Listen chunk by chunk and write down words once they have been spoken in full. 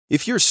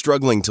If you're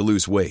struggling to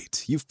lose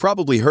weight, you've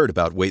probably heard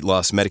about weight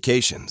loss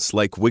medications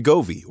like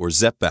Wegovy or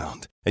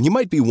Zepbound, and you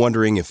might be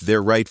wondering if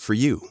they're right for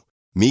you.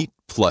 Meet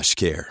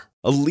PlushCare,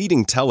 a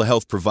leading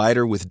telehealth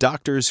provider with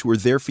doctors who are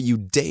there for you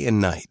day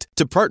and night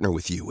to partner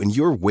with you in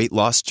your weight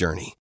loss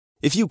journey.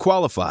 If you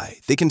qualify,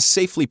 they can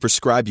safely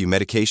prescribe you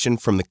medication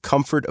from the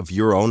comfort of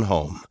your own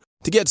home.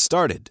 To get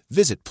started,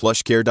 visit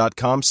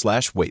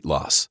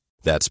plushcare.com/weightloss.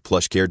 That's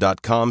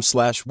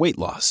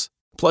plushcare.com/weightloss.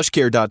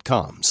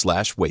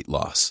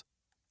 plushcare.com/weightloss.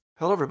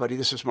 Hello, everybody.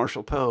 This is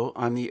Marshall Poe.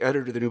 I'm the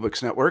editor of the New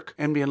Books Network.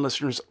 NBN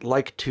listeners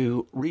like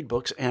to read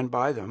books and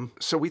buy them.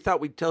 So we thought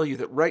we'd tell you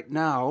that right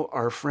now,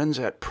 our friends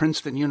at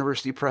Princeton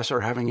University Press are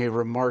having a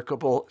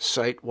remarkable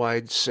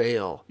site-wide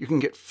sale. You can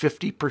get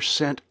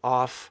 50%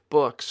 off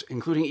books,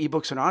 including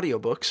ebooks and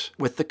audiobooks,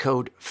 with the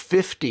code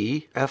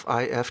 50,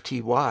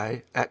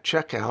 F-I-F-T-Y, at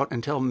checkout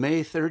until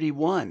May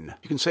 31.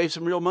 You can save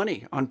some real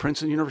money on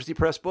Princeton University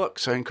Press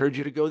books. I encourage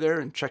you to go there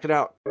and check it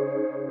out.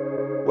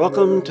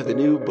 Welcome to the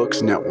New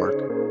Books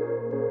Network.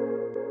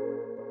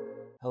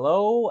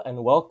 Hello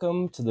and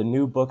welcome to the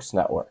New Books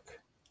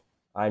Network.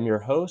 I'm your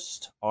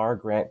host, R.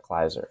 Grant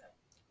Kleiser.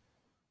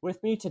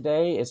 With me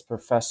today is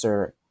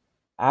Professor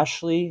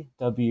Ashley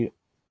W.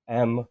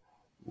 M.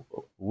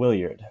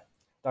 Williard.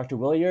 Dr.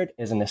 Williard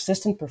is an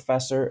assistant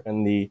professor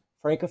in the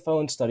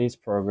Francophone Studies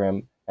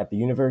program at the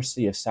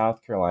University of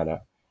South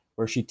Carolina,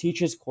 where she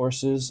teaches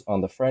courses on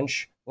the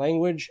French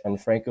language and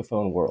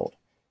Francophone world,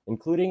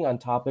 including on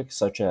topics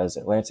such as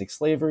Atlantic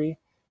slavery,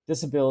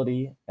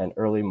 disability, and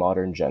early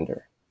modern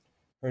gender.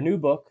 Her new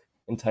book,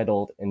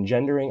 entitled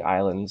Engendering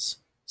Islands,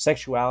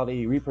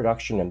 Sexuality,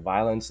 Reproduction, and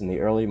Violence in the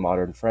Early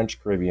Modern French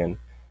Caribbean,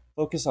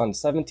 focus on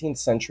 17th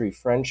century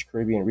French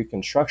Caribbean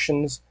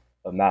reconstructions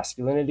of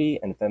masculinity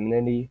and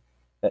femininity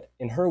that,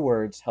 in her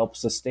words, help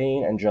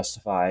sustain and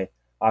justify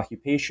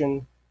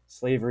occupation,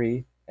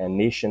 slavery, and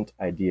nascent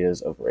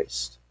ideas of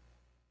race.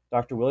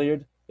 Dr.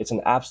 Williard, it's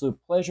an absolute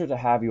pleasure to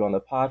have you on the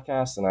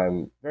podcast, and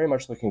I'm very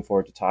much looking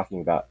forward to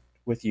talking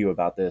with you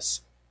about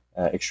this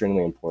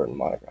extremely important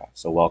monograph.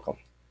 So welcome.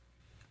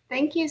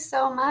 Thank you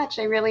so much.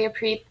 I really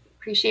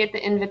appreciate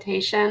the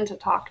invitation to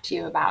talk to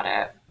you about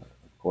it.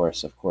 Of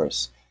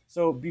course.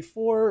 So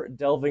before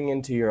delving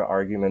into your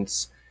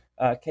arguments,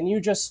 can you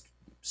just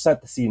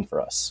set the scene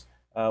for us?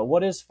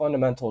 What is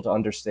fundamental to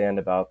understand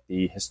about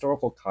the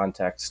historical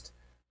context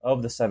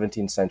of the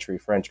 17th century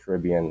French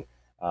Caribbean,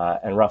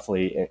 and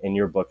roughly, in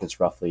your book, it's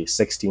roughly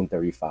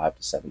 1635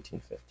 to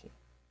 1715?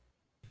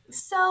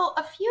 So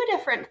a few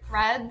different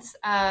threads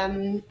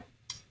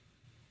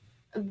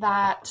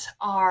that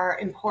are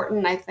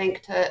important, I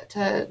think,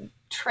 to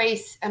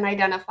trace and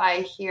identify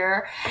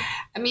here.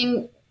 I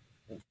mean,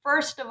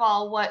 first of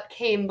all, what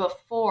came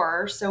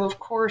before? So, of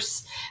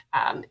course,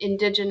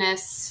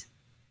 indigenous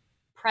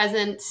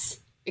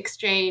presence,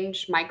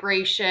 exchange,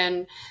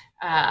 migration,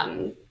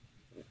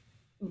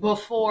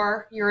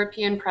 before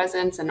European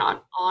presence and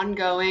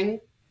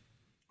ongoing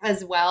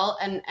as well.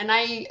 And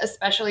I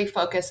especially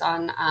focus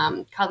on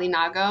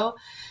Kalinago,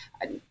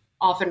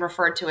 often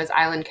referred to as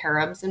island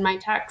Caribs in my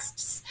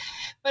texts,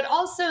 but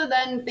also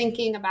then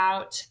thinking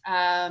about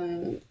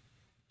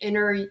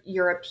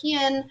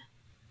inter-European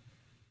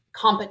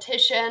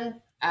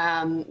competition,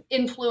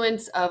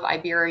 influence of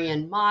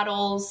Iberian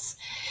models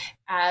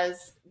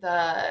as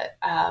the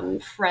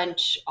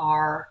French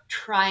are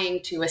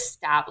trying to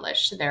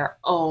establish their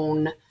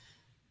own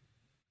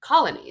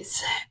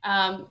colonies.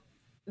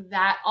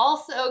 That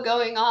also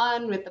going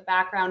on with the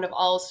background of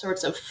all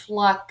sorts of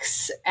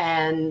flux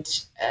and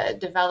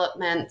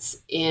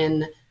developments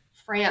in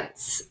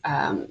France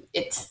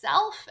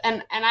itself.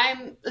 And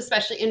I'm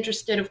especially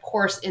interested, of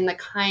course, in the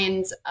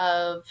kinds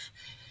of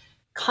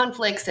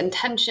conflicts and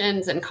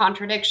tensions and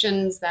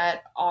contradictions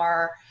that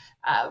are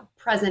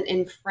present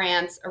in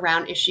France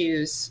around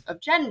issues of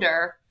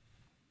gender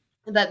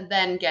that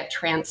then get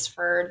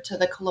transferred to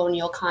the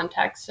colonial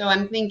context. So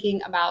I'm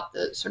thinking about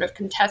the sort of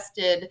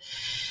contested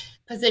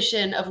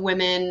position of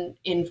women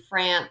in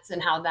France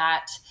and how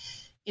that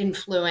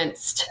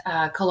influenced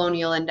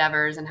colonial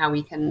endeavors and how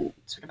we can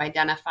sort of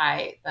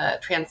identify the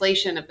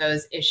translation of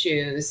those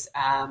issues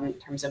in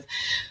terms of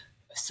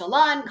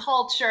salon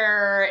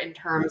culture, in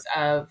terms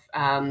of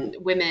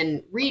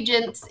women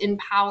regents in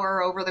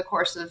power over the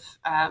course of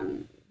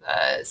the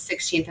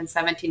 16th and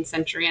 17th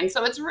century. And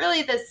so it's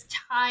really this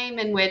time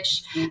in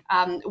which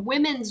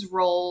women's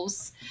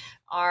roles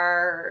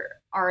are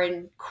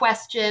in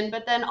question,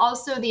 but then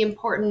also the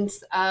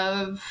importance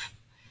of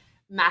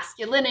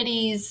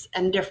masculinities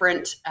and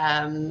different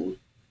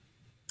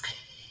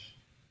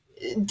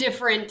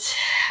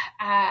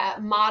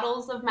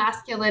models of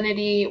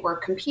masculinity were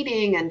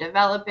competing and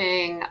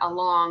developing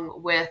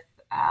along with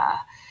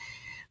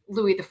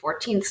Louis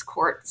XIV's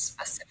court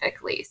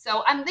specifically.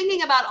 So I'm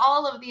thinking about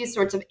all of these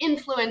sorts of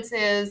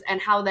influences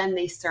and how then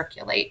they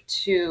circulate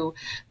to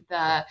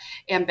the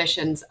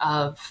ambitions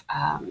of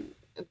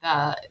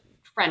the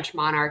French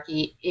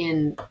monarchy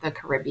in the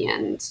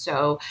Caribbean.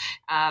 So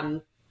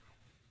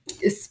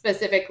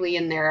specifically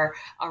in their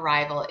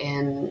arrival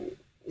in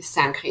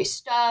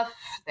Saint-Christophe,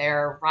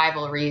 their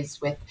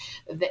rivalries with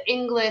the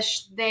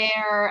English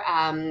there,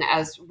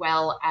 as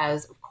well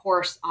as, of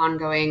course,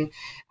 ongoing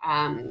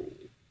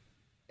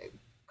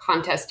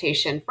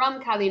contestation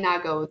from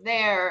Kalinago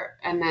there,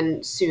 and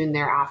then soon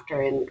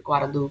thereafter in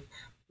Guadeloupe,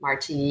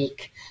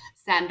 Martinique,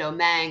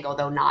 Saint-Domingue,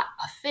 although not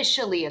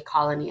officially a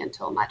colony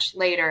until much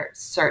later,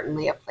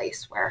 certainly a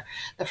place where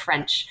the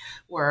French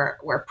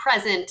were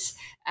present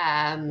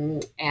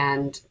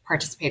and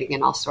participating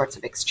in all sorts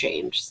of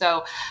exchange.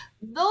 So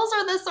those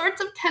are the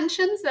sorts of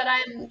tensions that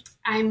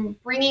I'm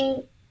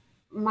bringing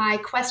my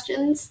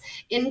questions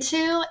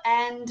into,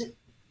 and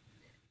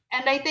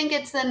I think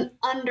it's an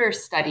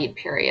understudied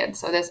period.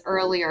 So this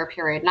earlier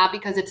period, not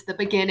because it's the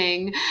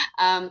beginning,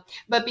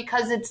 but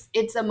because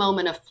it's a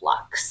moment of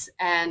flux.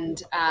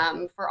 And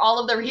for all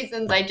of the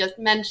reasons I just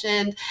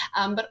mentioned,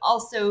 but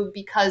also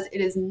because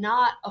it is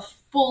not a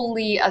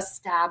fully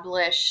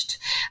established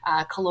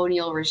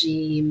colonial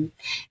regime,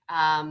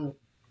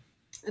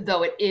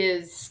 though it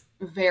is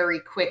very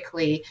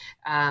quickly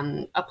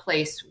a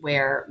place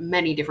where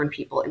many different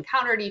people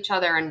encountered each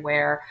other, and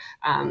where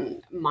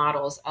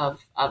models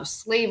of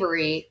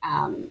slavery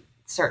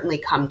certainly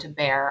come to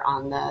bear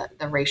on the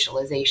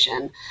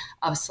racialization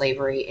of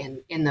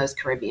slavery in those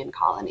Caribbean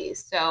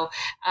colonies. So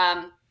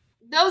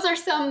those are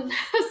some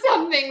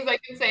things I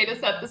can say to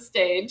set the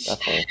stage.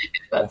 Definitely.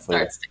 If that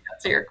starts to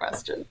answer your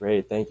question.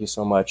 Great, thank you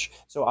so much.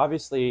 So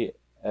obviously,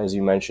 as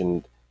you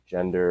mentioned,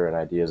 gender and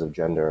ideas of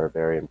gender are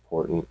very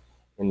important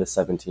in the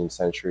 17th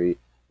century.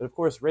 But of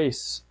course,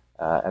 race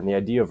and the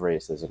idea of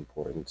race is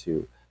important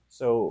too.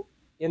 So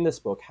in this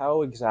book,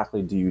 how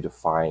exactly do you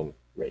define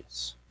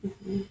race?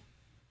 Mm-hmm.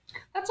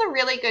 That's a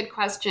really good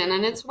question.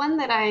 And it's one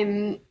that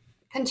I'm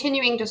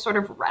continuing to sort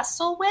of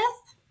wrestle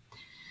with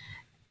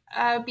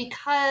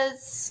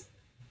because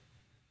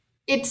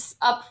it's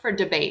up for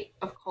debate,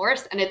 of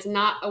course. And it's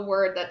not a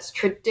word that's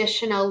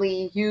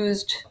traditionally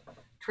used,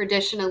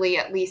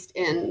 at least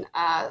in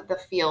the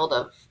field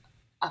of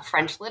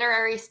French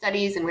literary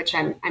studies, in which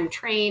I'm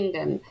trained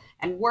and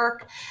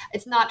work.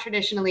 It's not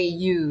traditionally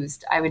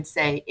used, I would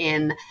say,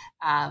 in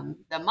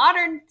the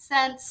modern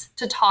sense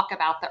to talk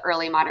about the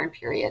early modern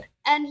period.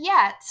 And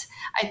yet,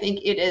 I think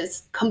it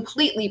is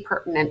completely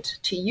pertinent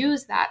to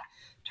use that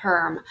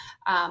term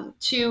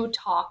to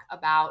talk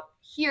about,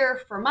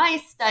 here for my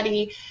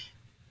study,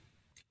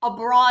 a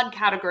broad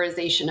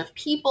categorization of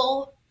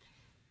people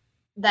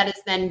that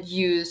is then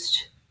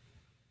used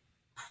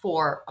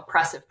for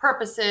oppressive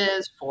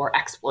purposes, for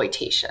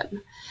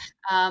exploitation.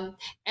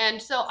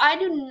 And so I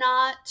do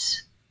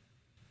not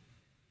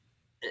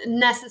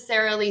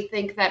necessarily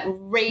think that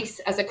race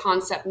as a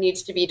concept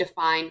needs to be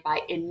defined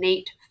by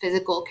innate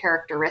physical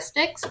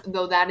characteristics,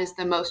 though that is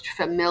the most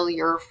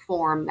familiar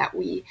form that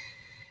we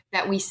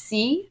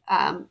see,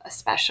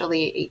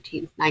 especially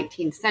 18th,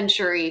 19th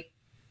century.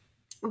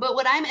 But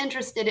what I'm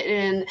interested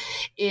in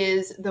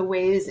is the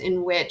ways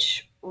in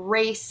which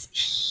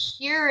race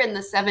here in the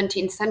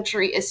 17th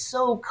century is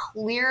so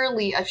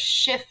clearly a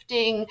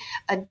shifting,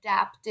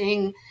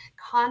 adapting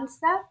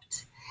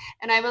concept.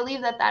 And I believe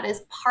that that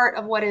is part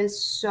of what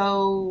is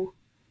so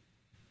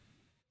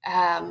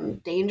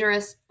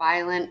dangerous,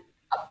 violent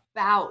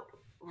about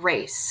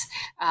race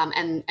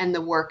and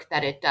the work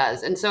that it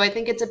does. And so I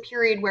think it's a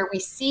period where we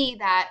see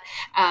that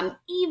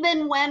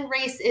even when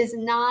race is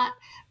not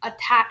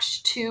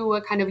attached to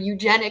a kind of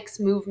eugenics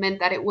movement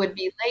that it would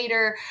be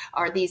later,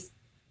 or these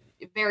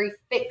very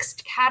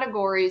fixed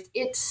categories,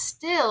 it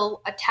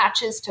still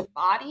attaches to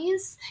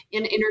bodies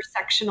in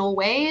intersectional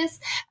ways,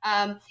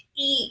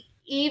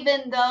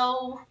 even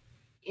though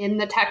in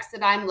the text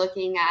that I'm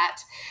looking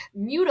at,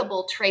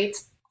 mutable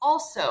traits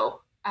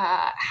also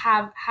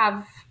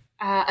have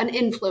an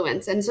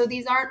influence. And so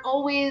these aren't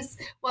always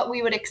what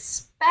we would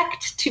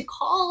expect to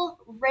call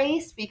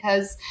race,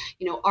 because,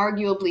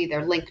 arguably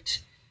they're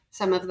linked.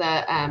 Some of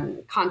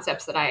the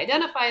concepts that I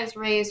identify as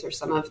race, or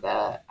some of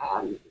the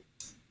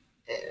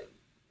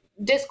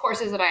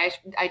discourses that I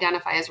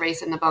identify as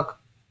race in the book,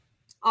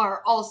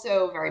 are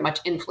also very much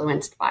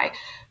influenced by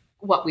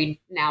what we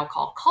now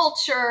call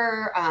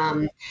culture,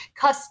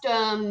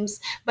 customs,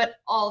 but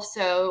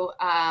also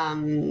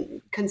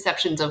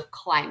conceptions of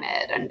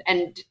climate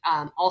and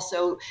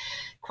also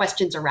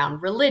questions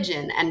around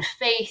religion and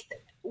faith,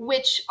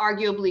 which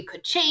arguably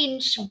could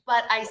change,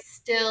 but I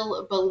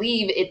still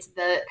believe it's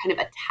the kind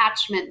of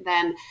attachment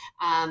then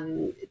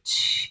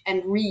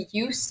and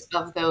reuse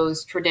of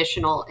those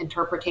traditional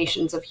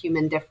interpretations of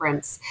human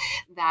difference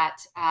that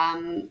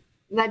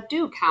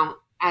do count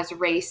as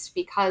race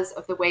because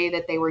of the way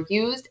that they were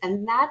used.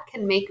 And that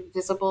can make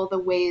visible the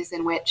ways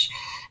in which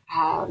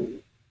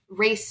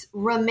race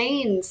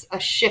remains a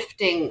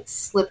shifting,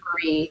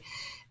 slippery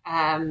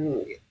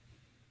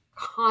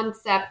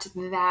concept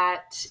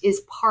that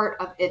is part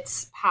of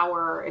its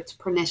power, its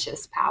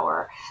pernicious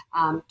power,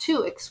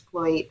 to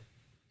exploit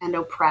and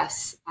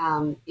oppress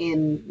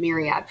in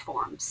myriad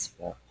forms.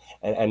 Yeah.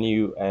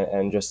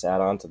 And just to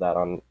add on to that,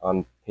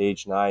 on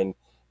page 9,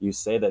 you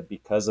say that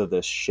because of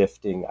this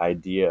shifting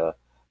idea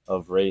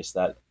of race,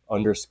 that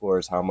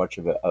underscores how much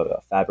of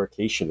a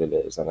fabrication it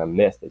is and a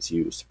myth that's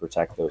used to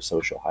protect those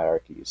social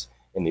hierarchies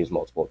in these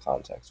multiple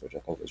contexts, which I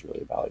think is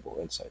really valuable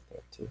insight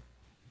there too.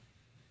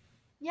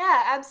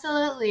 Yeah,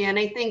 absolutely. And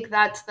I think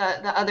that's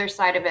the other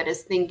side of it,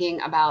 is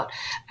thinking about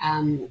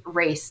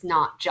race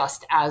not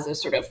just as a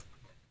sort of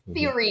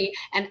theory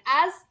and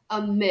as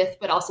a myth,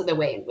 but also the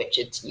way in which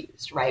it's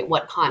used, right?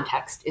 What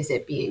context is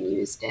it being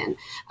used in?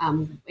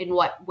 In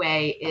what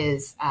way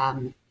is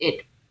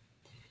it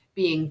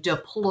being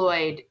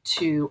deployed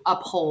to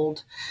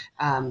uphold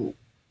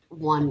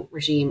one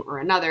regime or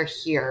another?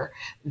 Here,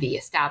 the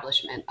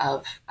establishment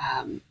of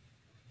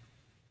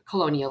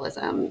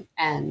colonialism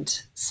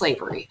and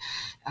slavery,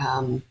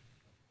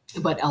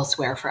 but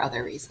elsewhere for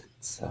other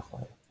reasons.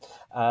 Definitely.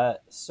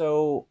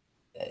 So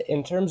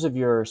in terms of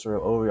your sort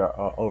of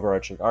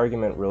overarching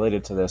argument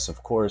related to this,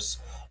 of course,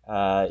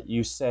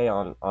 you say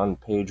on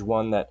page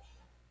 1 that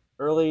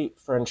early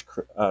French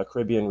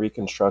Caribbean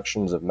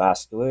reconstructions of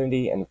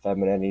masculinity and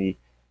femininity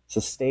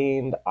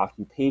sustained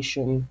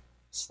occupation,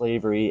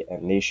 slavery,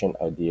 and nation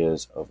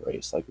ideas of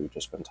race, like we've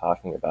just been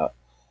talking about.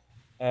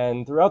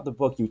 And throughout the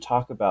book, you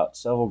talk about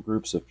several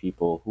groups of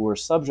people who were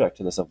subject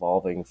to this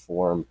evolving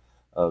form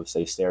of,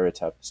 say,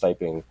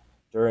 stereotyping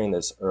during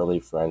this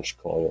early French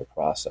colonial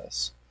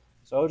process.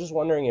 So I was just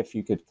wondering if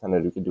you could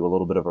do a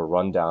little bit of a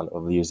rundown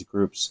of these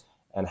groups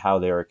and how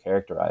they were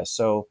characterized.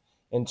 So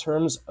in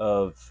terms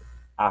of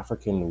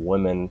African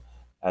women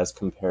as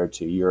compared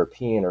to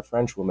European or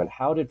French women,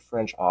 how did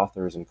French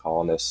authors and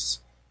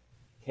colonists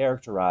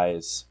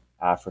characterize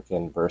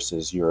African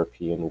versus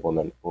European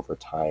women over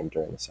time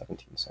during the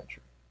 17th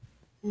century?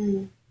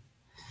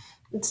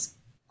 It's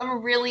a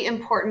really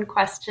important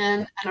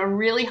question and a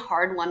really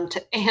hard one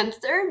to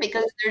answer,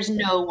 because there's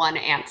no one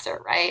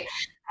answer, right?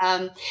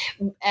 And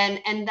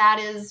that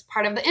is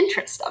part of the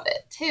interest of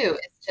it too,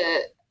 is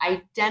to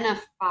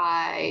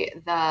identify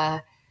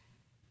the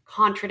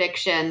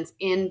contradictions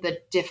in the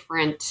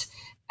different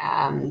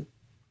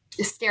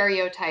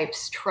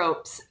stereotypes,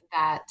 tropes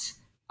that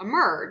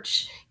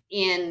emerge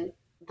in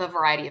the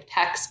variety of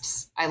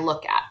texts I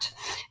look at.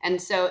 And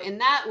so in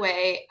that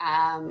way,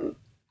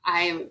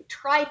 I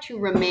try to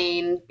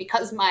remain,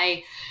 because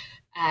my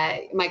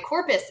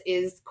corpus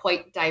is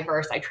quite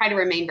diverse, I try to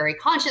remain very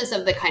conscious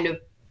of the kind of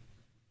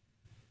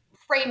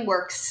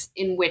frameworks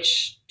in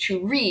which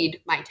to read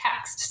my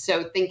text.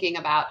 So thinking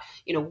about,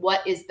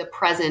 what is the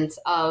presence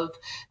of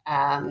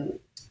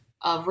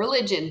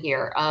religion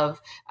here,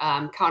 of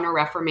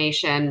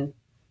Counter-Reformation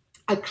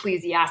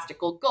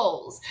ecclesiastical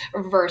goals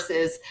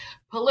versus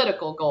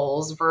political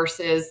goals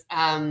versus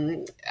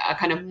a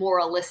kind of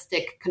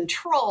moralistic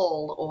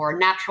control or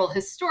natural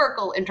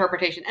historical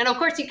interpretation. And of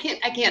course,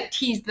 I can't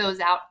tease those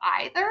out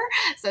either.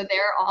 So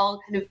they're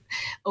all kind of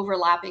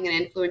overlapping and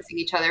influencing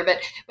each other.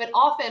 But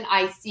often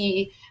I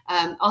see,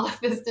 all of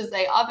this to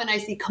say, often I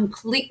see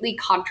completely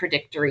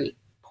contradictory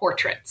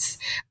portraits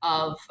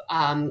of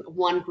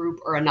one group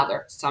or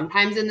another,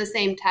 sometimes in the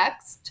same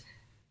text,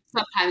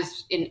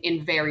 sometimes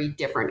in very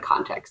different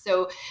contexts.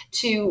 So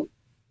to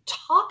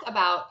talk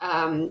about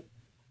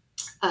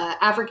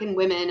African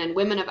women and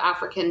women of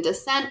African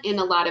descent in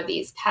a lot of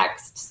these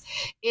texts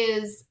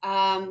is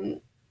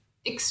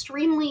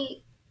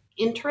extremely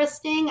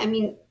interesting. I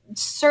mean,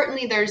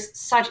 certainly there's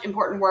such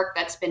important work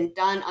that's been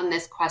done on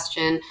this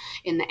question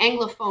in the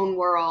Anglophone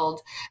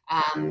world,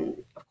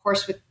 of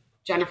course, with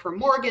Jennifer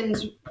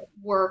Morgan's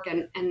work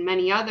and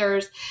many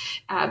others,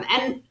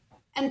 and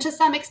to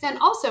some extent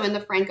also in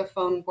the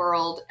Francophone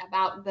world,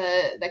 about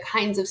the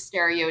kinds of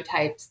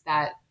stereotypes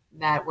that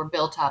were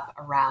built up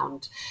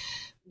around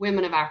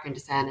women of African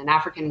descent and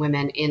African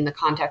women in the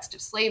context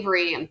of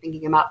slavery. I'm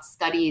thinking about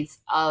studies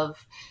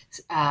of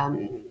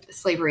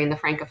slavery in the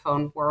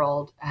Francophone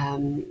world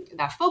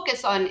that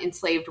focus on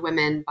enslaved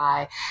women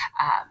by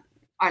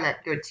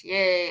Arlette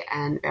Gauthier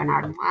and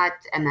Bernard Moite,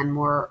 and then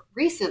more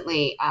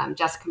recently,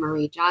 Jessica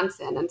Marie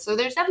Johnson. And so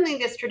there's definitely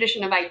this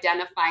tradition of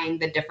identifying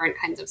the different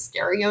kinds of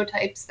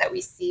stereotypes that we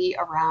see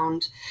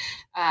around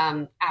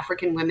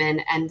African women.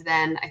 And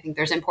then I think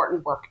there's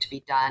important work to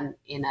be done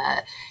in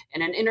an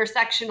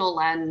intersectional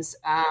lens,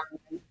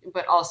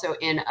 but also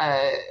in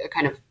a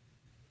kind of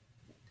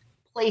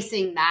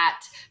placing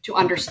that to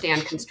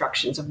understand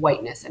constructions of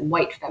whiteness and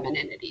white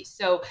femininity.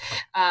 So,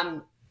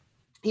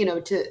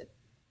 to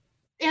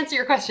answer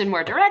your question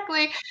more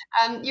directly,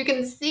 you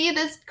can see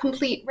this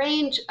complete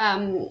range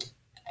to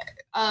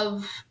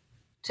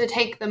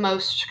take the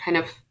most kind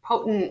of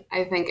potent,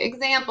 I think,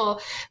 example,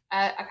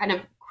 a kind of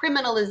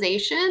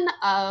criminalization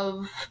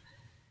of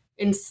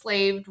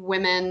enslaved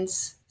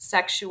women's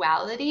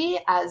sexuality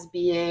as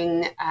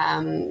being,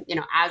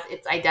 as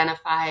it's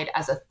identified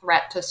as a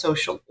threat to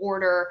social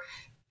order,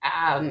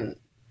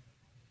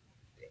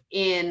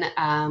 in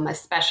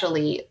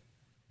especially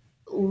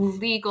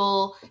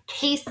legal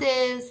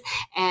cases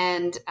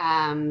and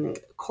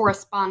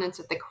correspondence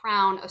with the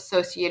Crown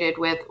associated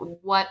with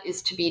what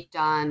is to be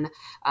done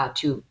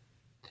to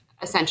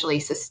essentially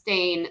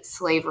sustain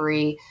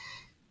slavery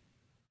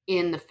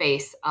in the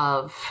face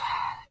of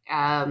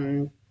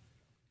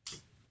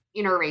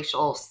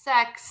interracial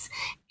sex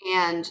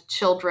and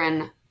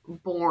children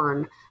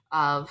born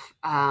of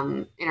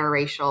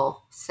interracial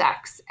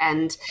sex.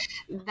 And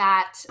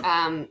that,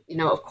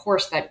 of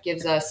course, that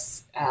gives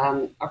us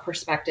a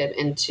perspective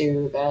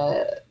into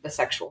the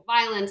sexual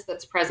violence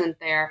that's present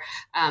there,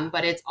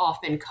 but it's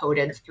often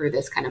coded through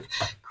this kind of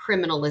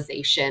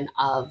criminalization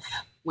of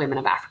women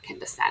of African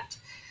descent.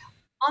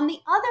 On the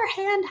other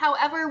hand,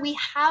 however, we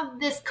have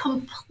this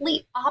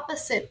complete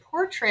opposite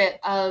portrait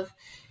of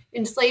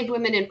enslaved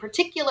women in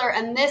particular,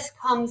 and this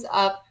comes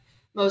up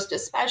most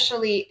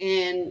especially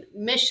in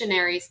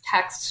missionaries'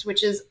 texts,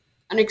 which is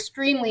an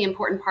extremely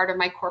important part of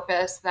my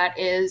corpus that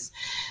is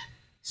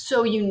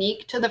so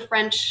unique to the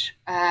French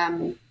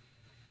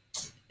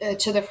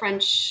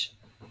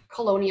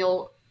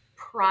colonial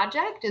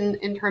project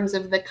in terms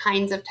of the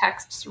kinds of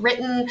texts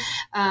written.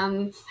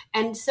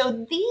 And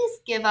so these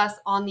give us,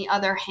 on the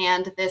other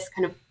hand, this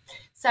kind of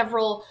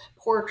several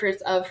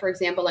portraits of, for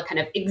example, a kind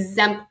of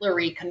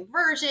exemplary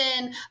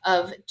conversion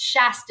of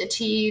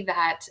chastity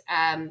that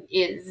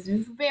is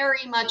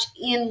very much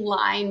in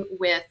line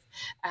with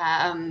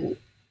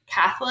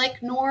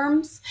Catholic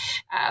norms,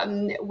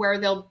 where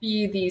there'll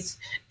be these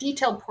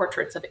detailed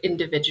portraits of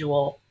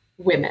individual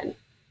women.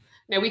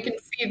 Now, we can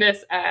see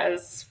this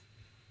as,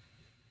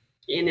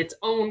 in its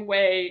own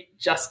way,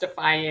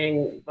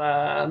 justifying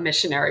the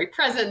missionary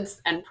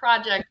presence and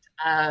project,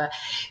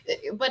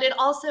 but it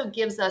also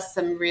gives us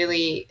some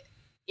really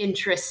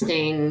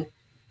interesting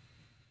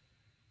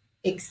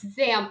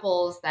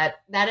examples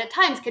that at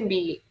times can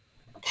be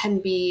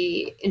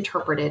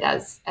interpreted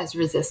as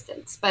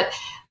resistance. But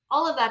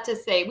all of that to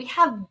say, we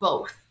have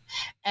both.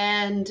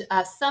 And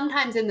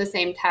sometimes in the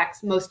same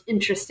text, most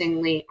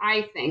interestingly,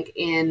 I think,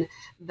 in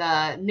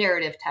the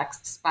narrative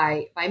texts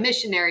by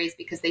missionaries,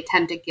 because they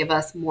tend to give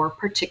us more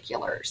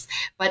particulars,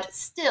 but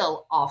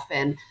still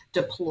often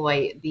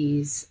deploy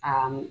these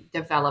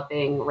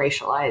developing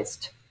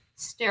racialized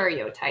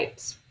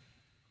stereotypes.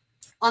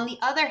 On the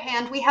other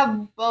hand, we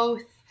have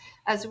both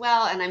as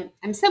well, and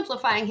I'm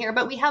simplifying here,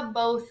 but we have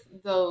both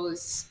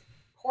those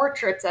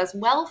portraits as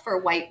well for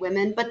white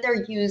women, but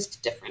they're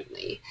used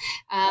differently.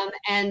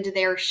 And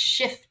they're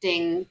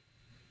shifting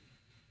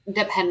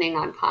depending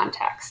on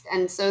context.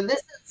 And so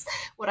this is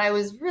what I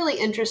was really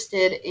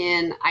interested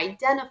in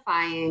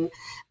identifying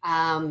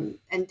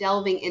and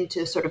delving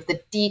into sort of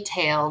the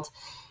detailed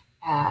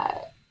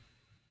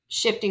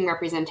shifting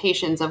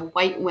representations of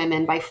white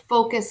women by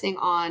focusing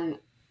on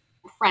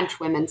French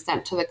women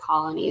sent to the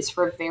colonies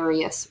for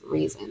various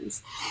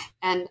reasons.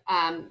 And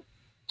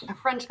a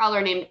French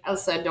scholar named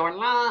Elsa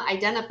Dorlin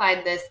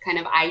identified this kind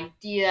of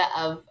idea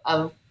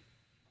of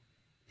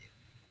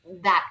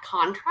that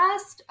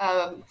contrast.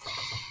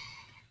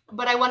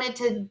 But I wanted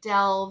to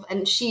delve,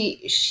 and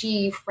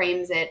she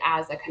frames it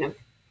as a kind of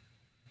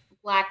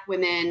Black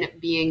women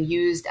being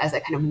used as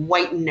a kind of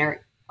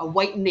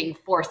whitening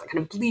force, a kind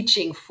of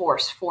bleaching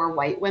force for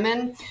white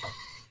women,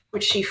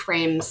 which she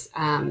frames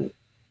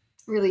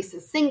really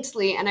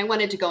succinctly. And I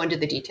wanted to go into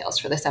the details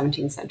for the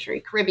 17th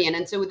century Caribbean.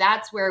 And so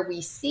that's where we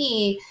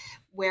see,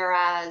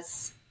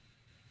 whereas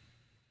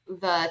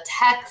the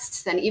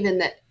texts and even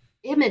the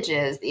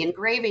images, the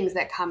engravings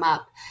that come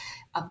up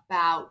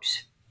about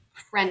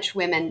French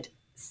women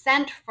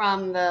sent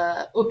from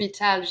the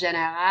Hôpital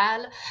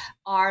Général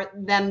are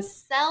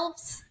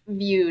themselves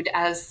viewed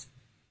as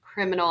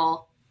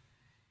criminal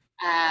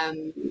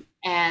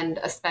and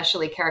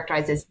especially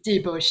characterized as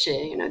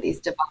débauchées, these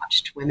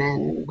debauched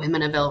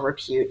women of ill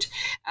repute.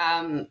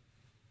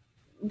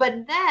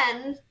 But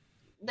then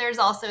there's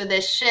also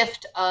this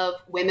shift of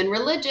women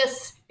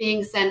religious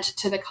being sent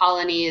to the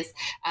colonies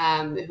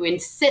who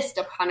insist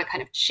upon a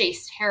kind of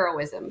chaste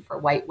heroism for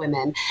white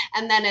women.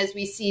 And then as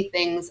we see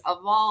things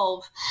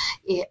evolve,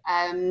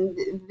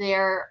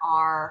 there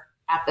are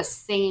at the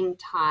same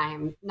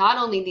time not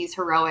only these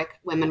heroic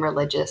women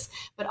religious,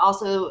 but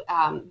also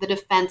the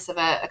defense of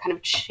a kind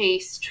of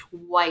chaste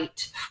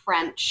white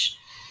French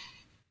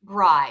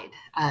bride,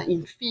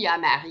 une fille à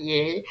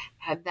marier,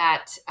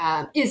 that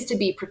is to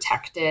be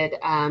protected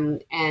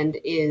and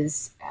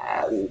is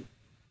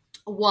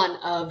one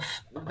of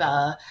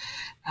the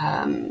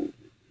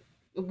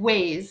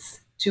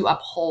ways to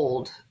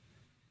uphold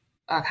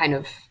a kind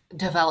of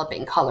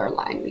developing color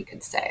line, we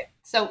could say.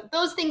 So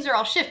those things are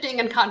all shifting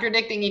and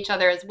contradicting each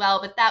other as well,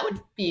 but that would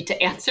be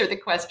to answer the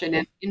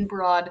question in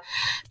broad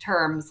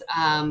terms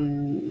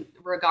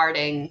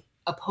regarding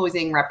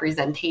opposing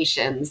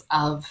representations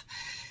of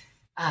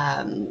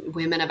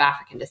women of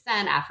African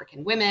descent,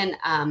 African women,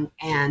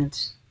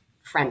 and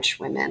French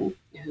women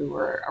who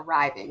were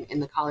arriving in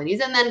the colonies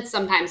and then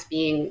sometimes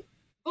being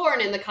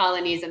born in the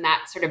colonies, and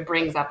that sort of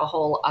brings up a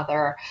whole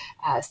other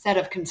set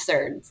of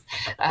concerns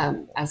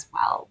as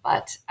well.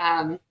 But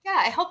I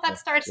hope that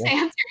starts to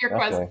answer your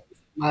question.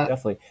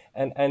 Definitely.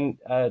 And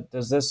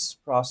does this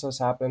process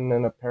happen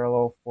in a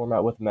parallel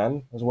format with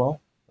men as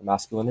well, or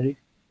masculinity?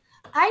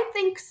 I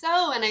think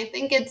so. And I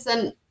think it's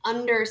an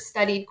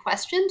understudied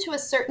question to a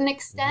certain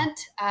extent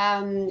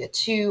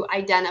to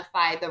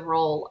identify the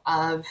role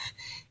of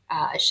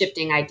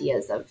shifting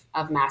ideas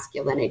of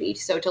masculinity.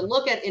 So to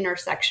look at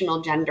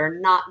intersectional gender,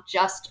 not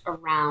just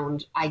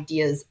around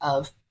ideas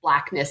of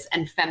Blackness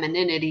and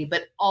femininity,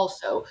 but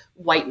also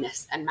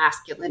whiteness and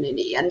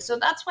masculinity. And so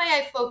that's why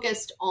I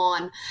focused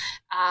on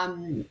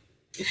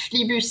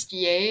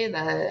flibustiers,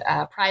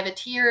 the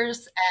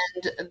privateers,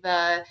 and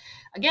the,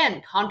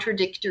 again,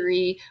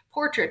 contradictory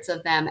portraits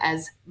of them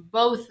as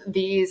both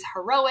these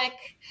heroic,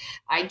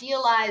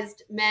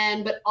 idealized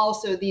men, but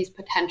also these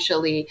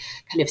potentially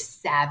kind of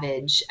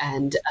savage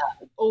and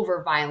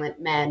over-violent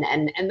men,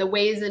 and the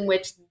ways in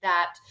which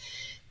that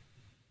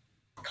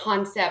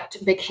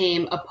concept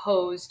became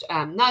opposed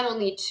not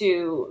only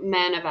to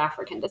men of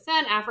African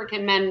descent,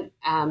 African men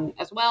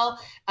as well,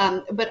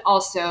 but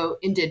also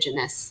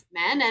Indigenous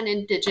men and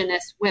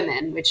Indigenous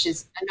women, which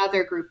is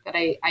another group that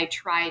I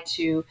try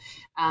to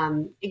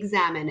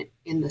examine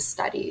in the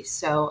study.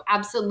 So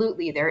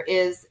absolutely, there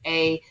is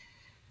a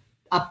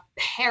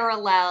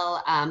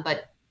parallel,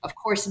 but of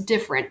course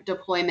different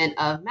deployment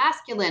of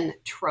masculine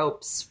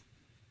tropes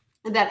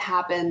that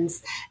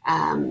happens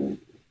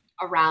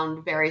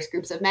around various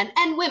groups of men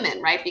and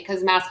women, right?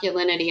 Because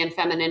masculinity and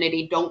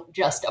femininity don't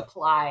just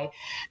apply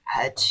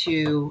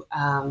to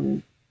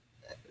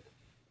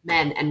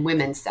men and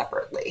women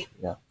separately.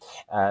 Yeah,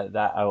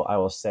 that I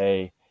will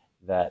say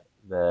that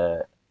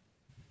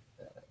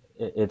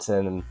it's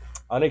an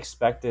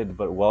unexpected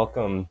but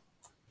welcome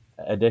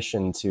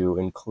addition to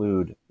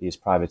include these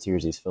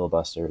privateers, these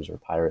filibusters or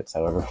pirates,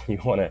 however you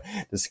want to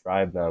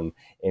describe them,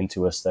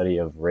 into a study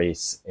of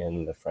race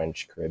in the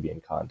French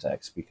Caribbean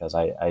context, because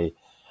I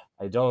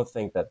don't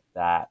think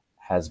that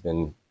has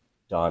been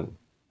done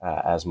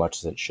as much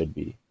as it should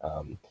be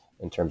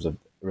in terms of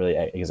really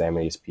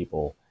examining these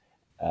people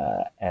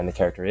and the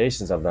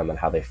characterizations of them and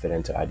how they fit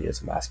into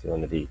ideas of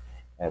masculinity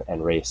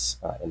and race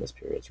in this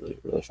period. It's really,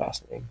 really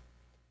fascinating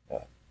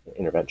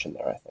intervention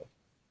there, I think.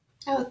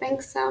 Oh,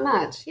 thanks so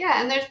much.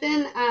 Yeah, and there's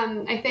been,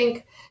 I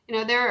think,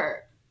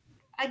 there,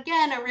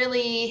 again,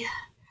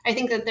 I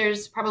think that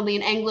there's probably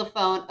an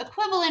Anglophone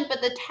equivalent,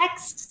 but the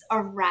texts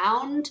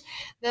around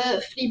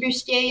the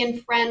flibustier in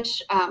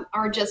French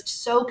are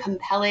just so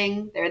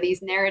compelling. There are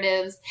these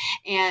narratives,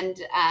 and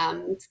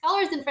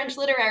scholars in French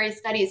literary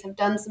studies have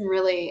done some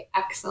really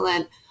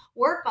excellent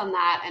work on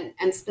that,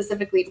 and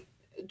specifically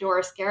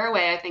Doris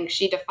Garraway, I think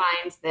she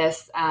defines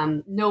this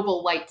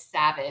noble white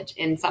savage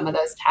in some of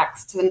those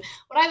texts. And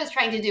what I was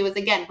trying to do was,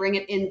 again, bring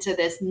it into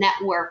this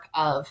network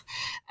of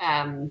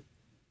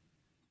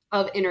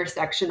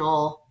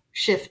intersectional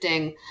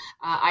shifting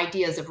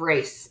ideas of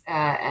race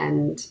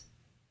and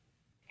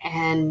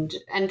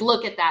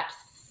look at that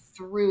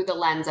through the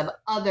lens of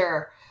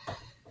other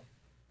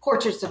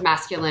portraits of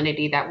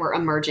masculinity that were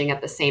emerging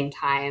at the same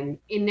time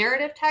in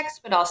narrative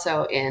text, but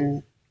also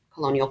in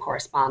colonial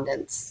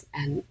correspondence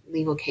and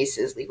legal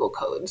cases, legal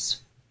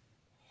codes.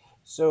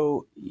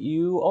 So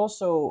you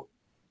also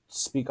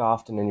speak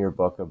often in your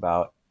book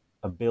about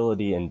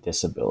ability and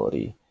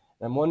disability.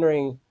 And I'm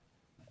wondering,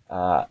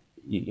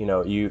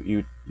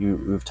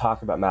 you've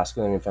talked about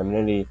masculinity and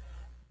femininity,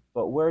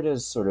 but where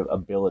does sort of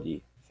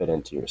ability fit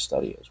into your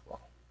study as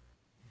well?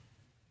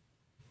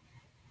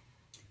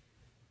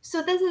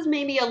 So this is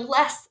maybe a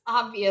less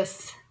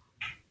obvious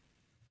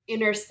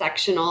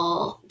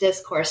intersectional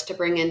discourse to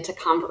bring into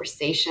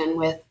conversation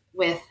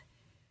with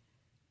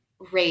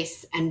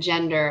race and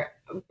gender.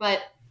 But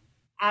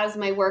as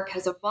my work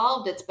has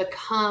evolved, it's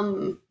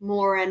become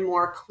more and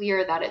more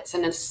clear that it's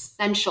an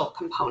essential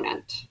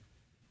component.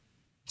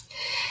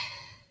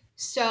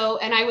 So,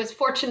 and I was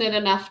fortunate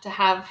enough to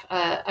have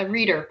a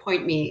reader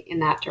point me in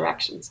that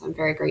direction. So I'm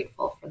very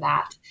grateful for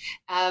that.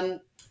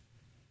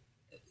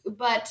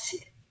 But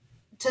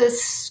to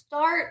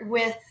start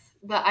with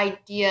the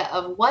idea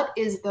of what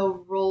is the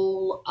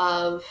role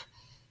of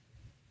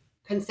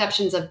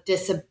conceptions of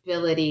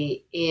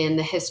disability in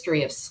the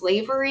history of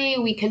slavery,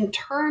 we can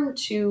turn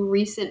to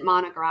recent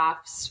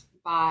monographs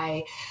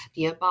by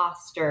Dia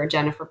Boster,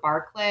 Jennifer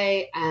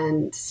Barclay,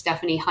 and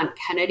Stephanie Hunt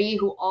Kennedy,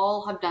 who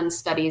all have done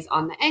studies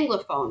on the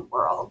Anglophone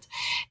world.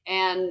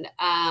 And,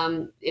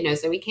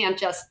 so we can't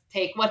just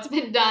take what's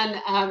been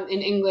done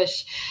in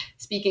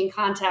English-speaking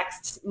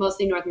contexts,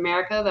 mostly North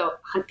America, though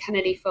Hunt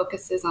Kennedy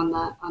focuses on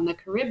the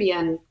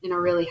Caribbean in a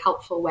really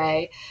helpful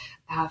way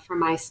for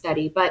my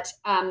study. But,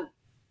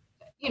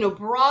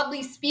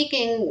 broadly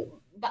speaking,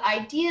 the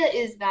idea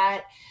is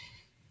that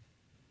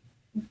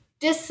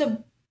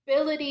disability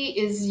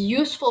is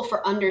useful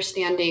for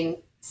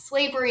understanding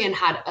slavery and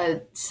had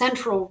a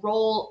central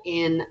role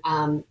in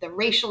the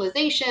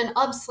racialization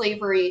of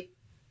slavery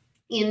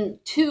in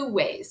two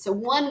ways. So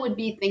one would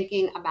be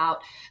thinking about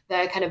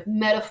the kind of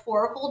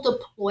metaphorical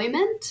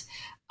deployment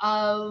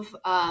of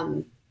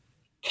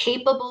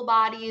capable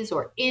bodies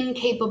or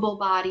incapable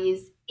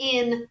bodies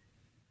in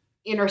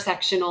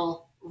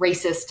intersectional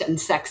racist and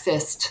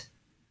sexist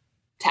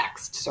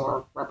texts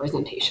or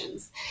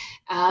representations.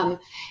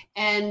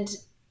 And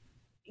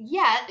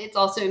yet it's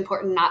also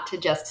important not to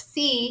just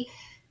see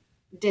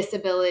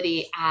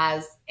disability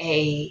as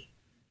a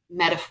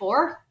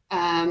metaphor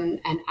and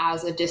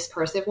as a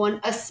discursive one,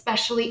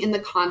 especially in the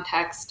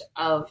context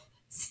of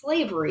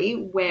slavery,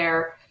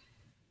 where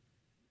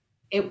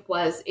it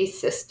was a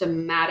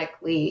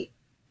systematically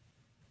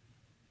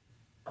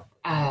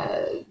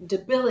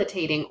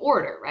debilitating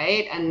order,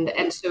 right?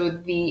 And so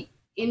the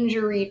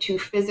injury to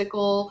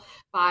physical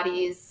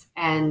bodies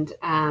and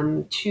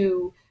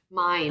to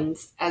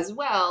minds as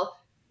well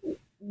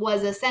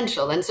was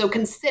essential. And so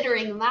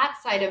considering that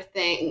side of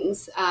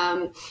things,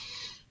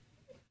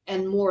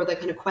 and more the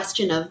kind of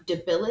question of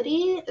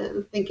debility,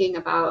 thinking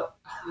about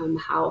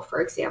how, for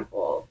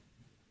example,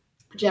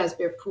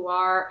 Jasbir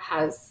Puar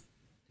has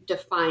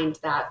defined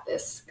that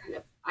this kind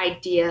of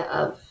idea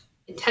of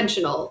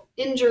intentional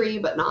injury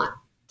but not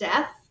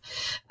death,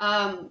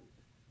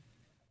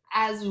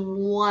 as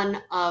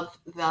one of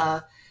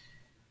the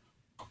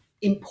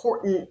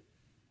important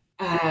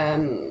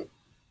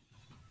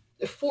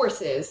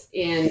forces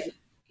in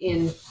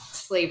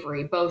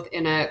slavery, both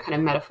in a kind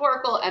of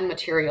metaphorical and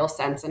material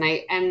sense. And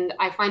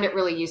I find it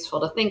really useful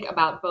to think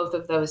about both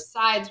of those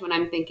sides when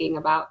I'm thinking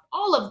about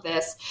all of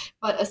this,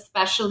 but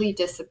especially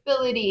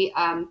disability,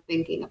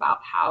 thinking about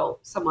how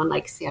someone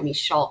like Sami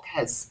Schalk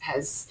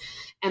has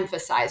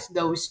emphasized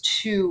those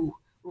two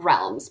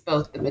realms,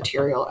 both the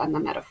material and the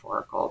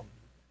metaphorical,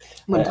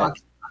 when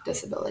talking about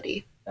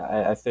disability.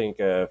 I think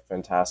a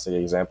fantastic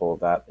example of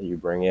that you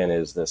bring in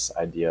is this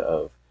idea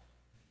of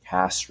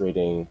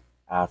castrating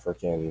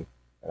African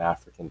and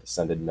African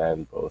descended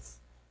men, both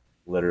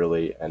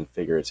literally and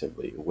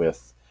figuratively,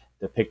 with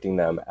depicting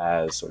them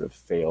as sort of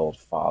failed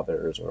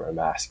fathers or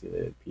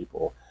emasculated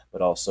people,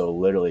 but also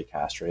literally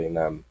castrating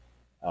them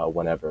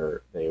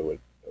whenever they would,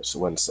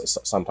 sometimes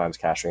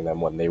castrating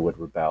them when they would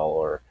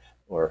rebel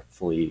or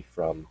flee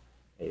from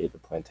the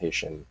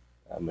plantation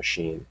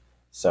machine.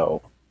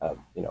 So, a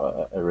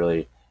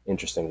really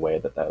interesting way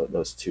that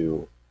those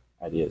two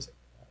ideas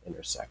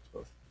intersect,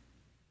 both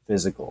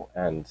physical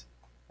and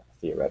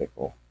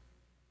theoretical.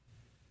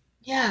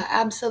 Yeah,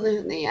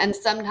 absolutely. And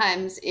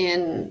sometimes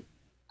in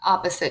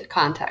opposite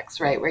contexts,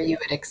 right, where you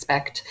would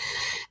expect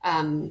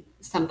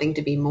something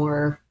to be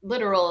more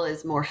literal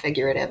is more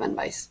figurative, and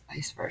vice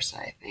versa,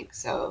 I think.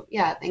 So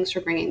yeah, thanks for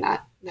bringing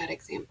that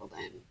example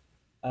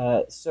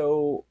in.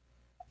 So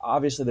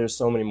obviously there's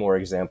so many more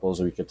examples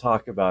we could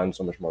talk about and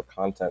so much more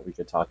content we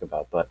could talk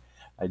about, but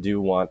I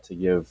do want to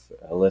give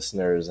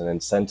listeners an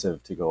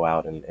incentive to go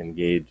out and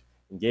engage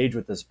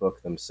with this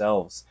book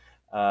themselves.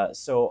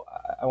 So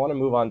I want to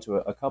move on to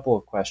a couple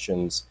of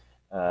questions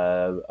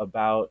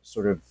about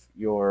sort of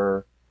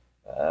your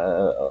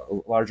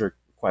larger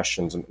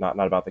questions, not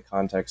about the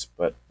context,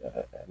 but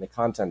and the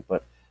content,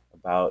 but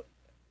about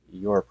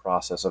your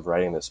process of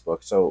writing this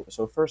book. So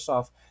first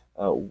off,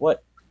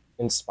 what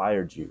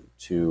inspired you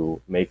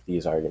to make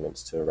these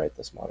arguments to write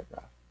this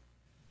monograph?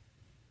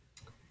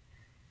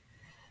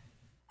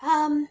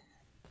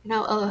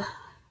 A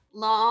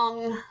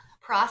long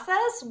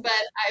process, but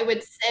I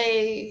would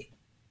say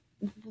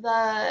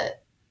the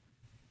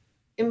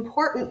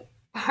important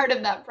part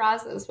of that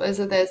process was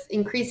this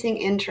increasing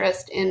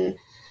interest in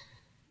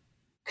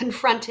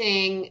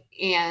confronting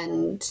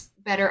and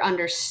better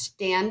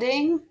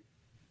understanding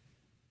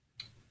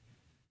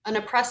an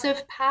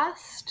oppressive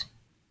past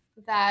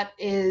that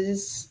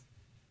is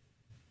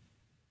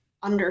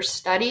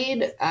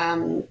understudied.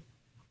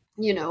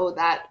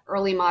 That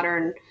early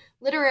modern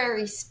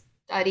literary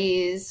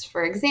studies,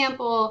 for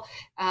example,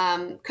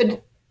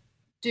 could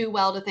do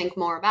well to think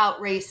more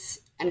about race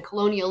and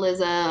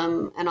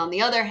colonialism. And on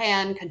the other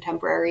hand,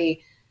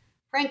 contemporary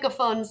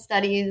Francophone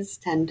studies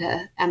tend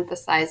to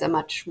emphasize a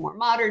much more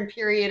modern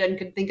period and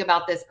could think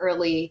about this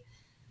early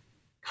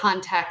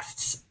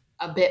context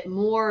a bit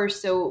more.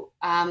 So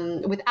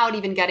without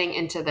even getting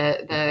into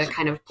the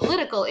kind of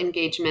political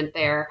engagement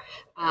there,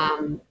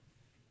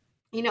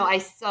 I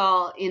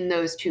saw in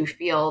those two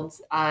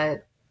fields a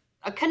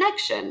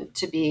connection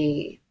to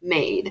be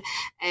made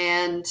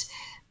and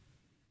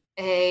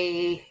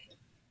a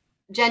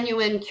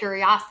genuine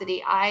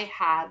curiosity I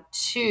had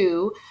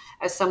too,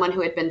 as someone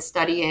who had been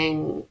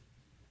studying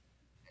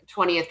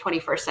 20th,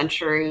 21st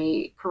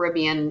century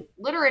Caribbean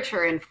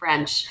literature in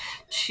French,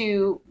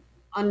 to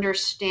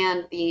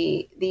understand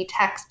the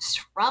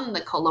texts from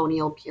the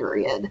colonial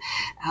period,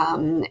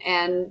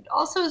 and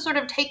also sort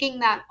of taking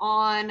that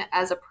on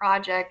as a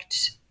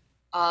project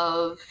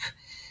of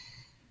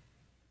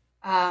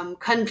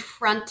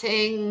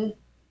confronting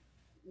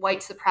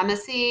white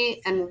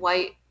supremacy and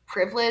white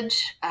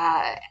privilege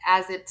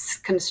as it's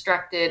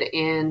constructed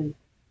in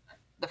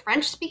the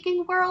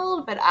French-speaking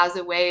world, but as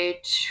a way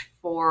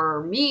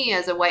for me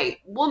as a white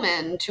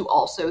woman to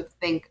also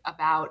think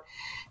about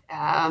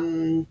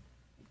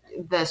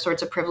the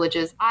sorts of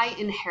privileges I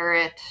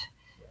inherit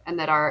and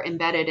that are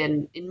embedded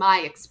in my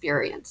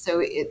experience.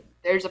 So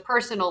there's a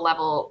personal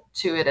level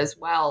to it as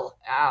well,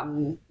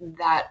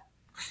 that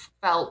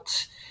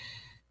felt,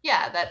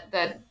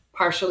 that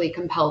partially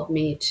compelled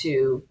me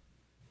to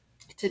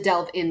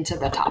delve into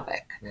the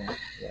topic.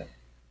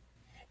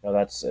 No,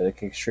 that's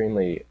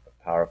extremely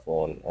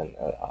powerful and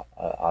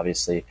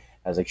obviously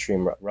has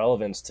extreme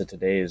relevance to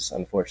today's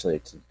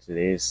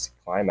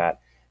climate.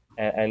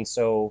 And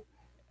so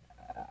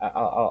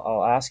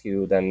I'll ask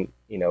you then,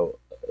 do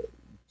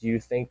you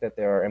think that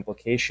there are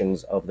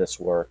implications of this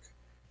work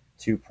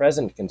to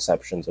present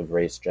conceptions of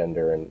race,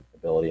 gender, and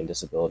ability and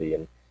disability?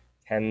 And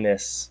can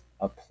this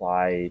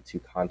apply to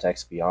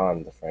contexts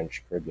beyond the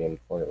French Caribbean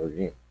colonial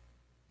regime?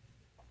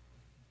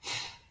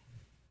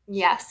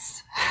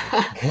 Yes.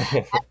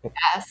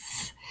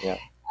 Yes. Yeah.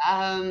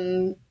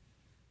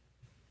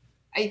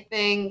 I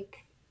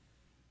think,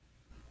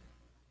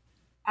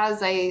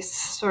 as I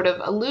sort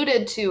of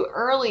alluded to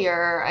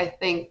earlier, I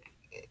think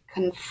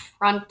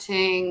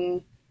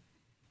confronting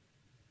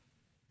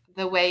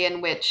the way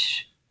in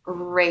which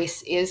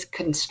race is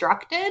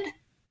constructed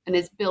and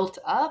is built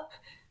up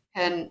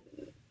can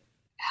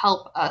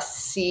help us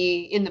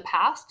see, in the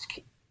past,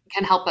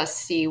 can help us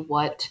see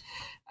what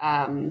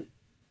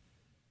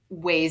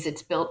ways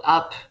it's built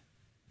up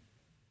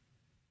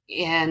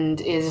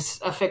and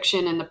is a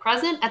fiction in the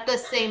present, at the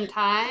same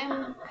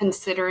time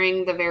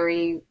considering the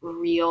very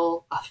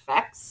real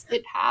effects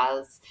it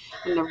has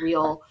and the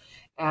real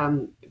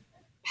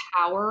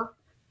power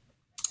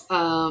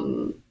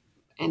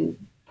and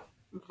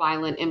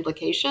violent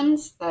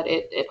implications that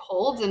it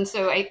holds. And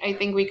so I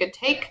think we could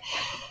take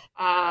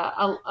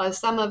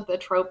some of the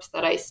tropes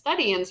that I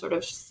study and sort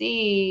of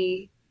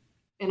see,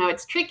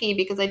 it's tricky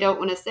because I don't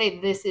want to say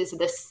this is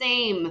the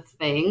same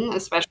thing,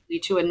 especially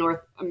to a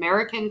North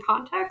American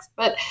context,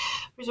 but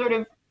we sort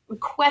of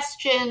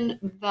question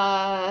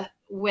the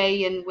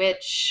way in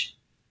which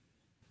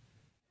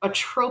a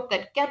trope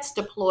that gets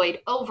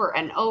deployed over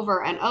and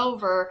over and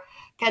over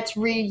gets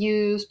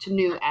reused to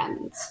new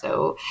ends.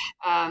 So,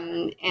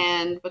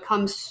 and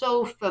becomes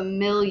so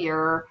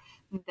familiar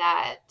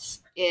that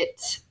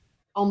it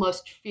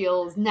almost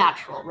feels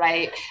natural,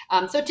 right?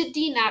 So to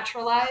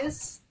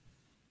denaturalize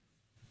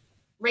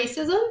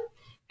racism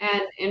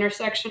and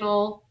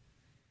intersectional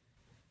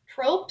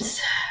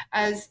tropes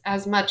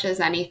as much as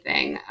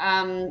anything,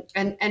 and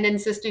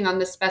insisting on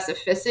the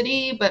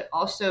specificity, but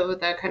also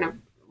the kind of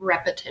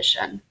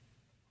repetition.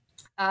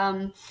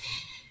 And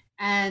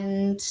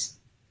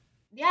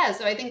yeah,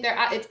 so I think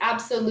it's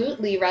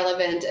absolutely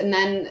relevant. And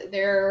then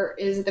there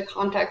is the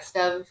context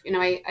of,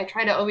 I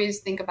try to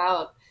always think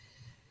about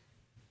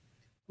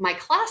my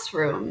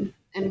classroom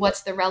and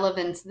what's the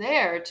relevance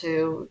there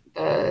to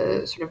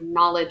the sort of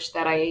knowledge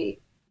that I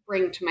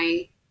bring to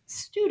my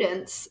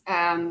students.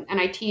 And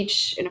I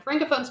teach in a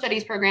Francophone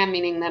studies program,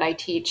 meaning that I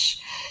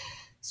teach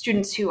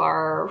students who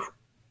are,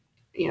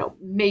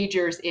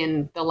 majors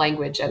in the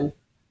language and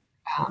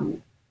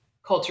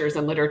cultures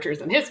and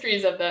literatures and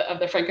histories of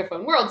the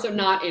Francophone world, so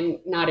not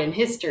in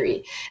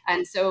history.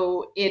 And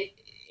so it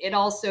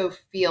also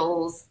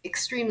feels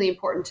extremely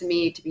important to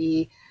me to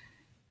be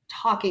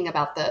talking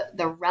about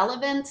the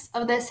relevance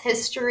of this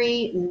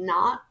history,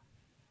 not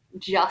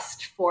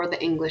just for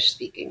the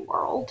English-speaking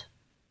world,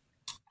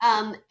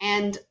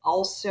 and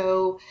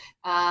also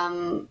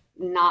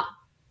not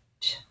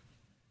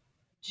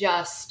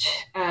just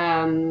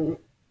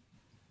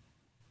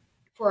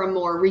for a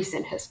more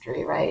recent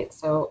history, right?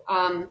 So,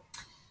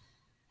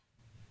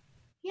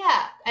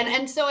 yeah,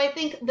 and so I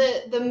think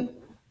the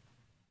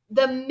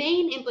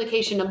main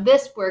implication of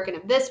this work and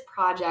of this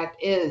project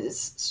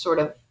is sort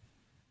of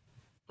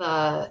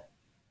the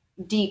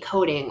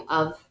decoding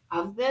of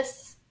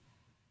this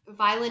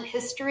violent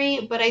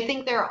history, but I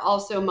think there are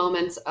also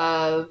moments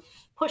of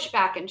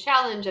pushback and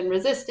challenge and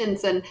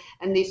resistance and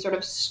these sort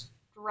of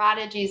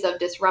strategies of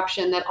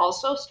disruption that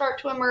also start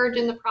to emerge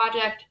in the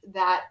project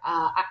that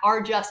are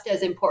just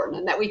as important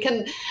and that we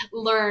can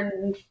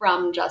learn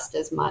from just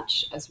as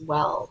much as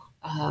well.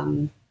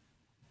 So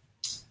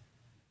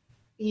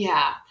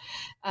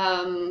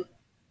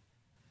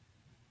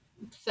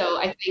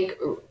I think,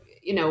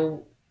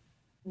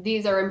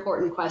 these are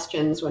important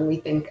questions when we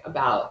think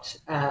about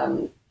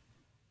our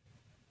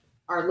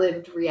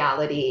lived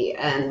reality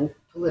and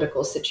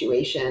political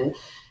situation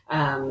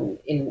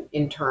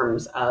in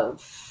terms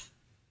of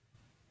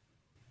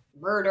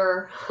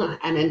murder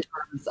and in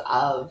terms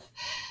of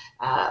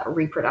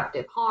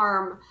reproductive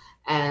harm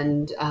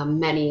and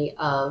many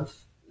of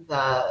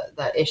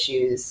the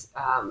issues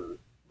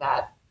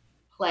that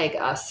plague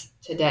us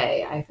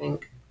today, I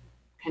think,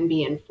 can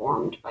be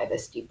informed by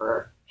this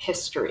deeper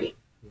history.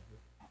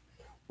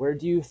 Where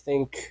do you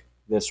think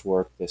this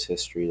work, this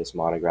history, this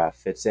monograph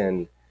fits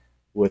in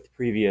with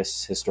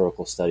previous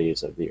historical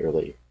studies of the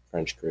early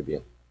French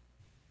Caribbean?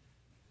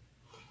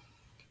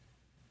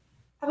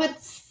 I would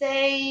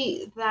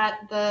say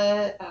that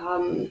the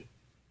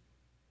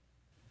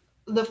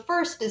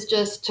first is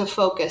just to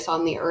focus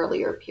on the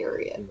earlier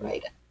period,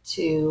 right?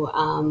 To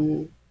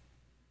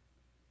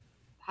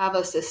have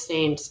a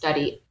sustained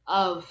study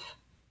of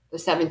the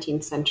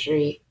 17th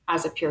century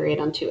as a period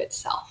unto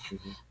itself,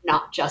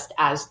 not just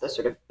as the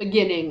sort of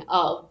beginning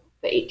of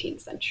the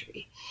 18th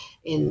century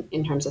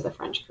in terms of the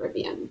French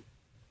Caribbean.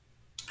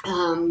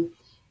 And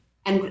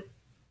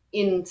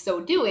in so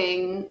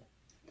doing,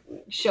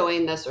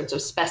 showing the sorts of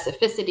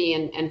specificity.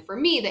 And for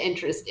me, the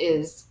interest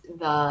is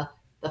the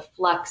the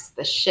flux,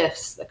 the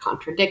shifts, the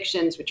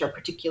contradictions, which are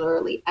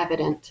particularly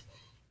evident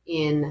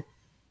in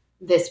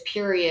this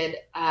period,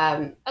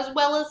 as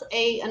well as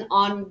an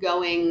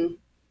ongoing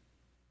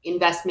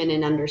investment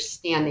in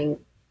understanding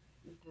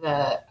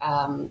the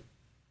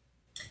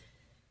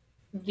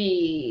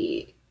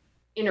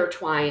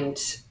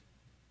intertwined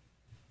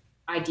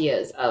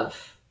ideas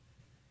of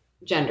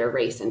gender,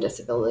 race, and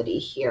disability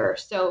here.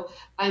 So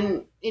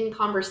I'm in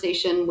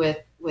conversation with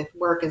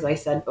work, as I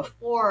said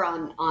before,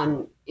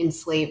 on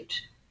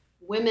enslaved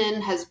women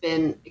has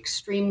been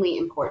extremely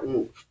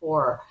important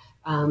for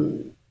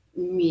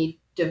me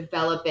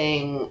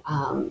developing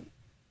a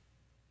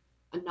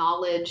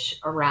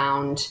knowledge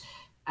around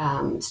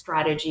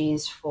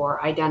strategies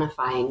for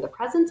identifying the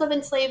presence of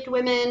enslaved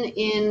women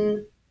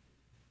in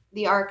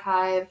the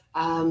archive,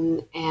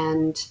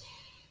 and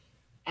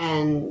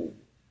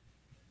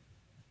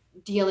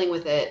dealing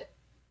with it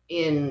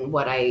in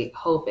what I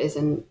hope is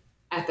an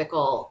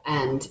ethical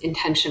and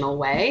intentional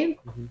way,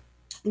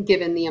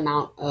 given the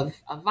amount of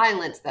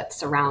violence that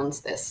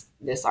surrounds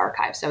this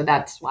archive. So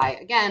that's why,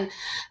 again,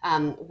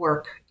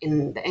 work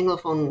in the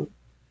Anglophone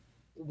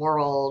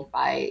world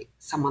by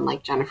someone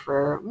like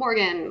Jennifer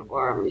Morgan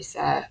or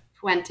Marisa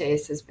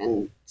Fuentes has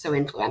been so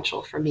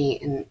influential for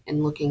me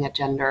in looking at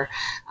gender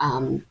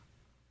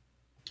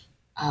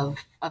of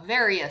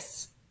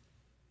various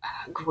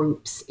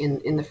groups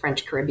in the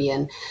French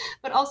Caribbean,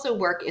 but also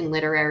work in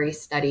literary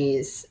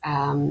studies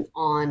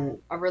on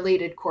a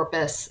related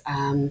corpus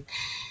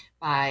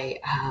by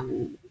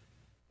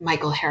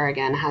Michael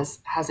Harrigan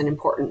has an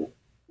important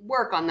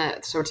work on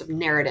the sorts of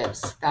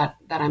narratives that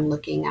I'm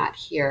looking at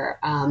here.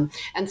 And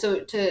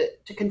so to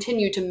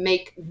continue to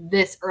make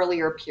this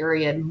earlier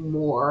period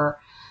more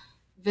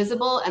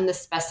visible and the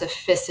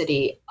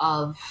specificity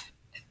of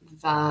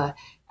the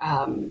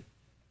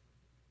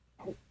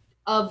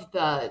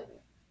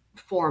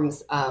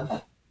forms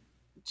of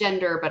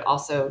gender, but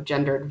also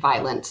gendered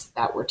violence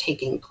that were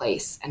taking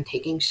place and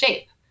taking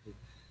shape.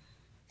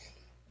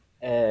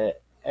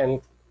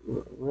 And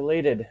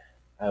related,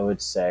 I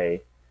would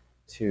say,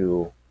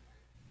 to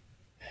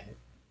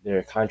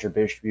the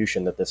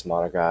contribution that this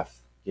monograph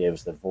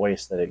gives, the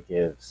voice that it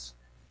gives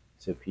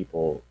to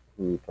people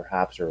who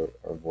perhaps are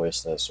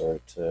voiceless,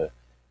 or to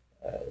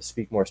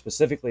speak more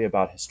specifically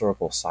about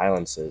historical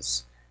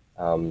silences.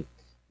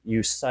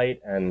 You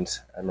cite, and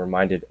I'm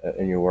reminded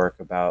in your work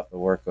about the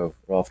work of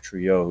Rolf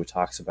Trouillot, who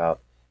talks about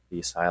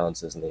these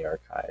silences in the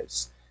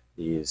archives,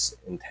 these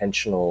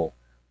intentional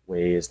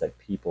ways that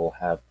people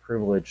have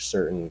privileged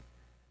certain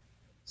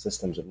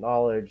systems of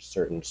knowledge,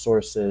 certain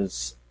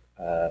sources,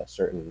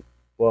 certain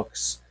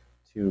books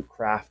to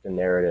craft a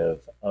narrative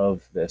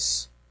of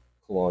this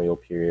colonial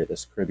period,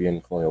 this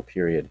Caribbean colonial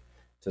period,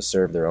 to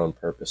serve their own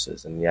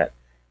purposes. And yet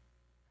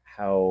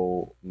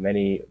how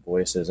many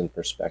voices and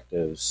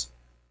perspectives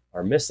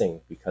are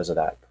missing because of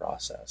that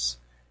process.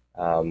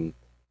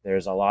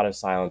 There's a lot of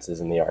silences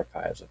in the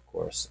archives, of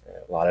course.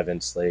 A lot of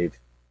enslaved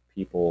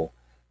people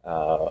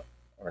are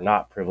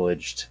not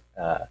privileged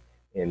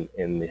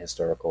in the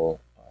historical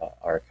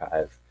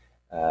archive.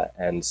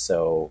 And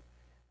so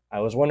I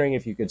was wondering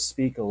if you could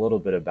speak a little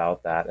bit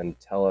about that and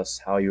tell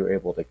us how you were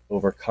able to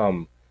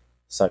overcome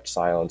such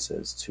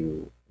silences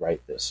to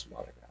write this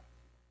monograph.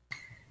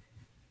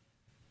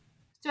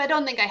 So I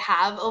don't think I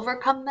have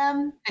overcome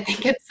them. I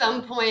think at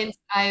some point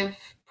I've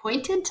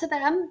pointed to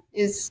them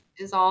is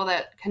all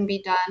that can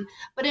be done.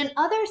 But in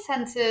other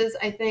senses,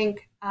 I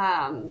think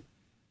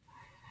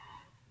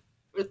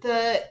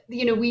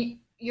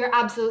you're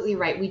absolutely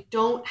right. We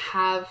don't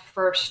have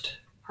first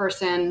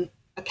person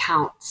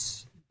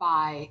accounts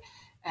by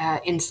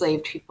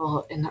enslaved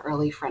people in the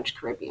early French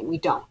Caribbean. We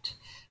don't.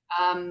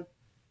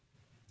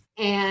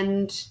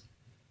 And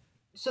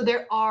so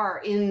there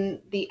are,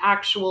 in the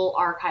actual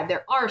archive,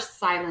 there are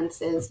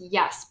silences,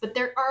 yes, but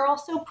there are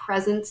also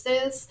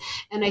presences.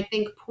 And I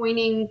think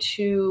pointing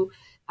to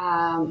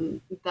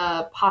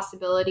the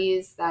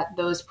possibilities that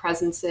those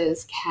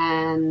presences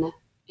can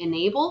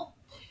enable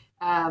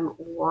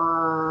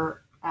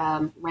or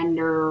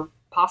render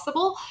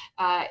possible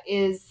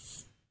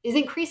is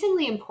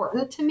increasingly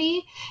important to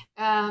me.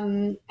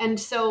 And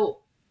so,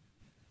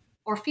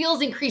 or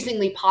feels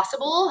increasingly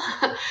possible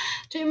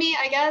to me,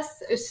 I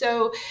guess.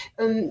 So,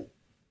 in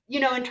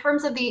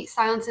terms of the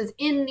silences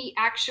in the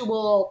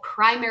actual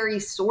primary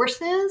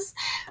sources,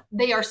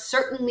 they are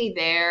certainly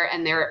there,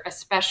 and they're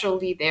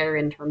especially there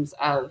in terms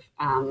of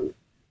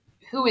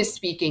who is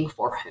speaking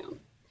for whom.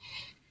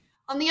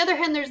 On the other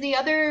hand, there's the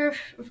other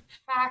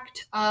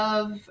fact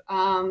of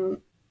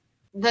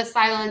the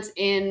silence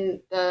in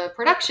the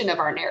production of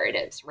our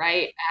narratives,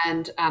 right?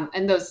 And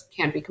those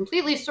can't be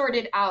completely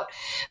sorted out.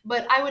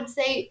 But I would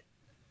say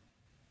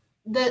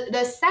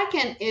the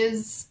second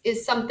is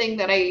something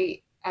that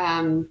I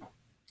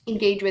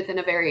engage with in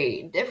a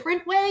very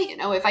different way.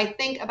 If I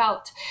think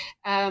about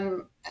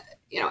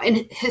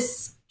in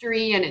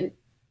history and in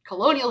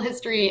colonial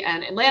history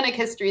and Atlantic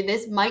history,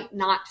 this might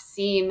not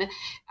seem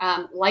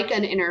like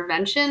an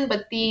intervention,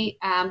 but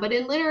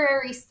in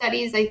literary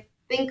studies, I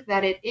think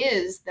that it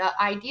is the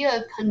idea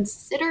of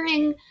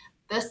considering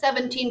the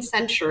 17th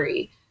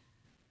century,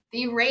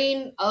 the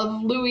reign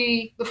of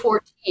Louis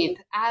XIV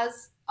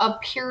as a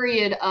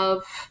period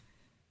of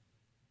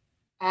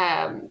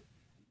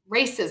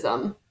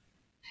racism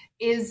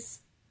is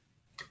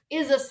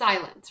a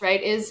silence,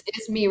 right? Is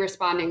me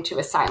responding to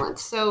a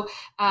silence. So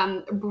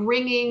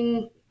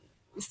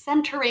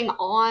centering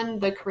on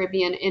the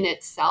Caribbean in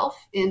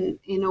itself in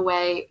a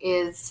way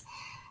is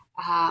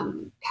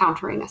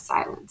countering a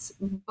silence.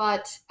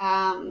 But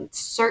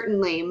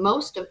certainly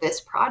most of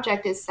this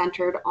project is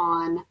centered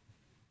on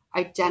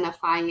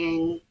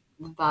identifying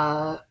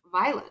the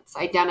violence,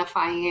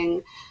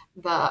 identifying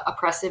the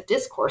oppressive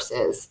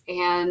discourses.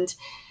 And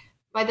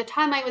by the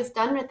time I was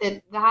done with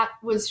it, that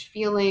was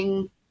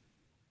feeling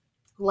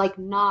like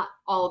not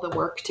all the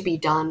work to be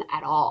done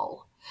at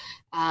all.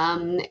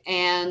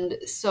 And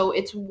so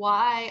it's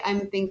why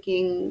I'm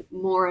thinking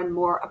more and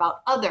more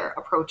about other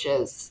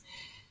approaches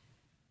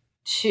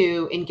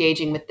to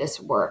engaging with this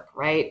work,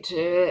 right?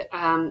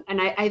 And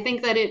I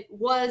think that it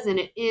was and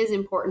it is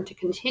important to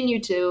continue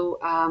to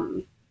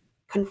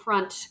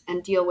confront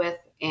and deal with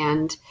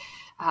and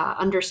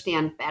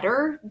understand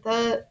better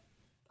the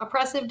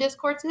oppressive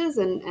discourses,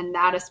 and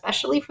that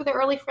especially for the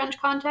early French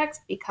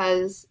context,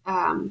 because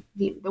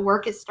the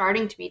work is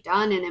starting to be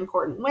done in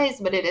important ways,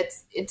 but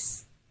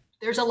it's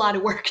there's a lot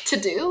of work to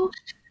do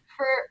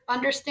for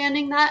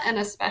understanding that, and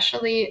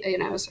especially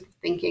sort of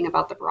thinking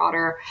about the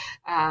broader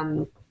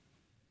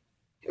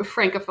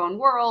Francophone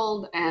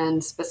world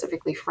and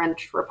specifically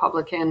French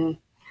Republican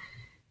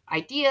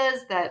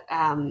ideas that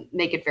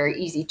make it very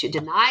easy to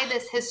deny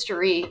this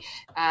history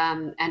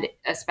and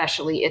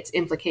especially its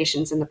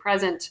implications in the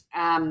present.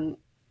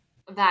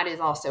 That is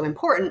also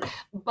important.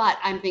 But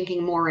I'm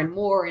thinking more and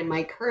more in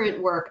my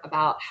current work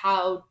about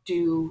how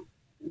do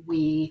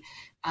we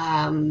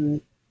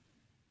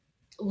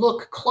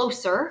look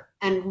closer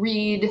and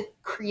read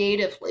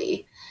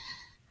creatively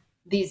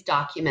these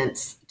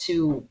documents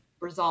to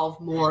resolve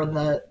more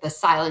the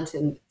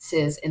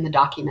silences in the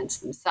documents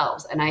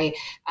themselves. And I,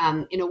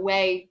 in a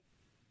way,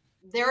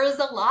 there is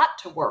a lot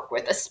to work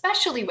with,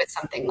 especially with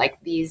something like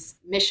these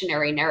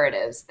missionary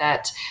narratives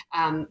that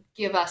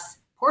give us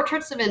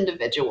portraits of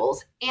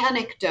individuals,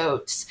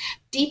 anecdotes,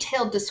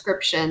 detailed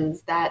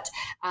descriptions that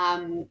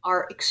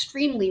are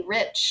extremely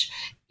rich,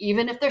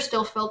 even if they're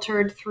still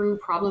filtered through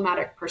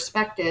problematic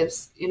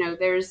perspectives.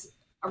 There's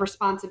a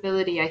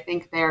responsibility, I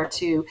think, there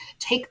to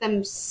take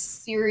them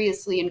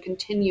seriously and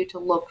continue to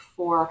look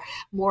for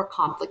more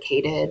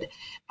complicated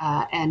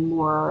and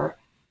more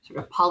sort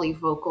of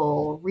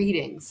polyvocal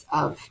readings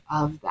of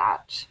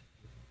that.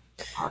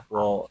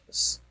 Well,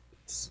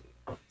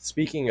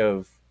 speaking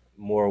of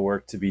more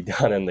work to be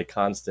done and the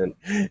constant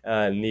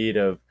need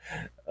of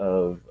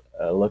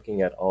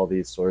looking at all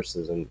these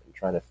sources and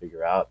trying to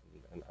figure out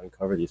and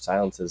uncover these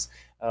silences,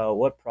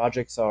 what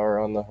projects are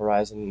on the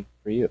horizon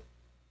for you?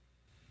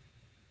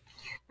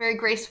 Very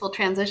graceful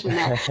transition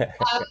there.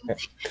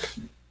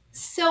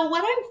 So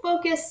what I'm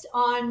focused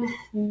on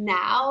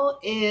now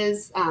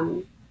is,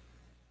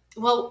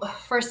 well,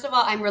 first of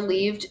all, I'm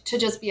relieved to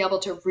just be able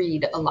to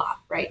read a lot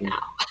right now.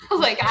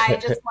 Like I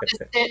just want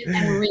to sit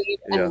and read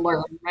and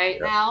learn right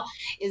now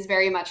is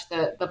very much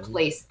the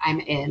place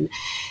I'm in.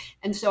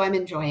 And so I'm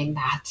enjoying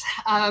that.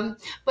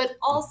 But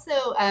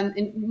also,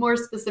 more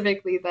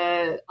specifically,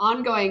 the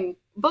ongoing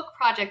book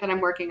project that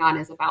I'm working on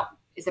is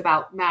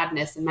about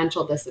madness and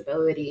mental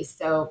disability.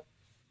 So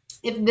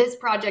if this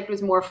project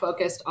was more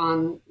focused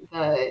on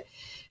the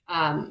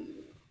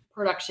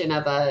production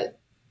of a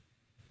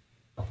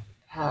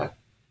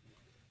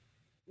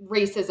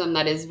racism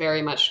that is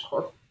very much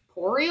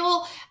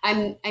corporeal,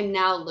 I'm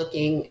now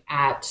looking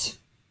at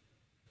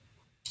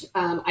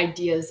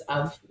ideas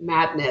of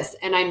madness,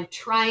 and I'm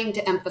trying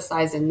to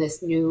emphasize in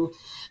this new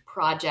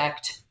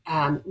project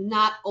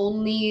not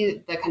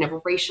only the kind of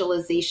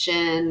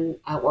racialization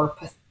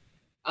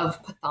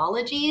of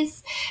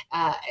pathologies,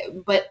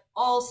 but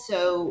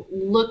also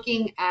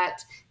looking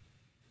at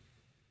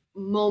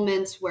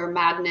moments where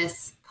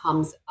madness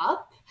comes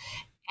up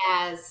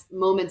as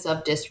moments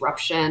of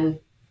disruption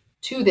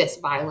to this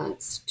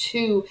violence,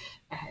 to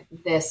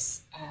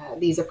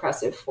these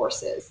oppressive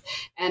forces.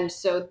 And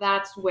so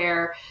that's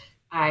where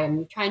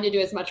I'm trying to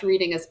do as much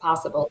reading as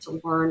possible to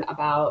learn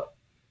about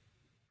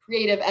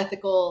creative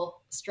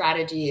ethical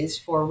strategies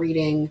for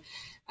reading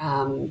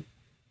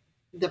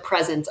the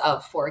presence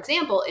of, for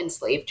example,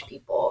 enslaved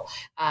people.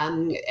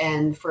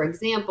 And for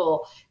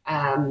example,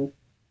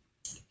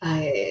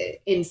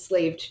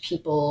 enslaved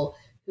people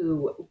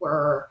who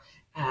were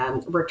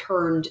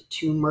returned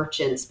to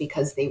merchants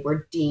because they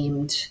were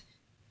deemed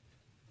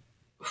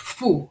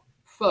folle,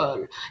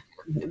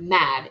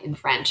 mad in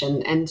French.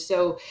 And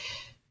so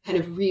kind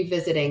of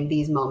revisiting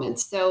these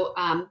moments. So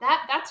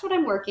that's what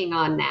I'm working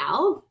on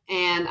now.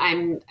 And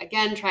I'm,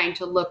 again, trying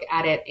to look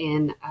at it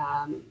in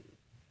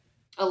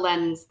a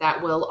lens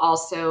that will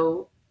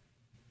also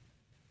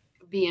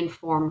be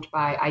informed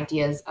by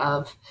ideas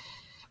of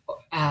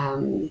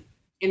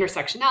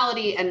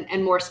intersectionality,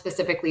 and more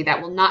specifically,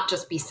 that will not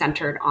just be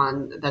centered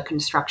on the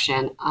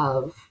construction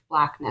of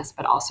Blackness,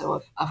 but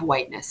also of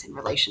whiteness in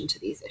relation to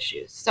these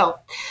issues. So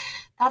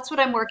that's what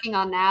I'm working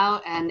on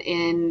now. And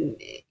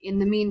in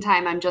the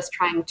meantime, I'm just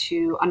trying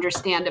to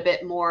understand a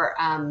bit more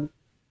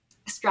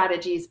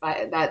strategies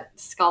that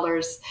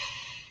scholars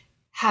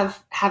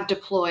have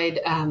deployed,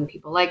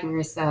 people like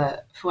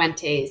Marisa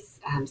Fuentes,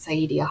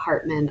 Saidiya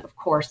Hartman, of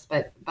course,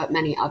 but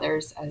many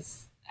others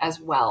as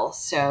well.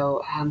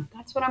 So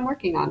that's what I'm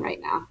working on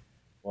right now.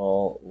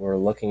 Well, we're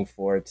looking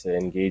forward to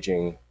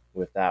engaging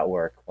with that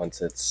work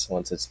once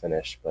it's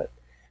finished, but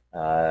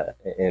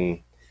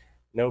in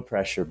no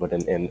pressure, but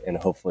in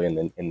hopefully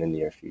in the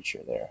near future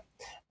there.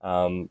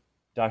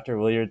 Dr.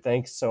 Williard,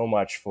 thanks so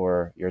much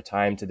for your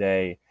time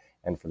today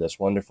and for this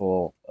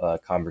wonderful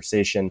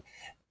conversation.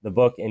 The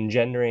book,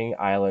 Engendering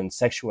Island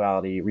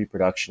Sexuality,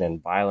 Reproduction,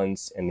 and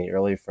Violence in the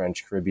Early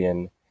French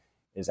Caribbean,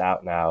 is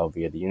out now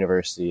via the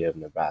University of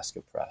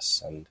Nebraska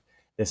Press. And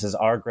this is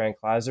R. Grant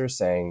Kleiser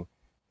saying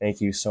thank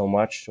you so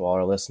much to all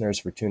our listeners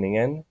for tuning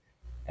in,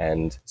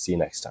 and see you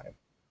next time.